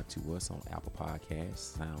subscribe to us on Apple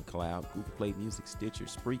Podcasts, SoundCloud, Google Play Music, Stitcher,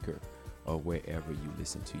 Spreaker, or wherever you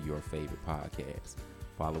listen to your favorite podcasts.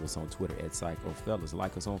 Follow us on Twitter at PsychoFellas.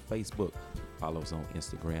 Like us on Facebook. Follow us on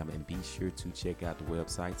Instagram. And be sure to check out the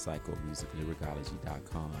website,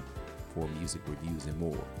 psychomusiclyricology.com, for music reviews and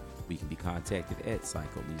more. We can be contacted at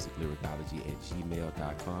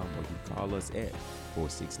psychomusiclyricology@gmail.com, or you can call us at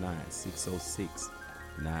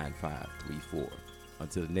 469-606-9534.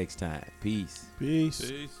 Until the next time, peace. Peace.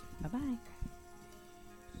 Peace. bye-bye.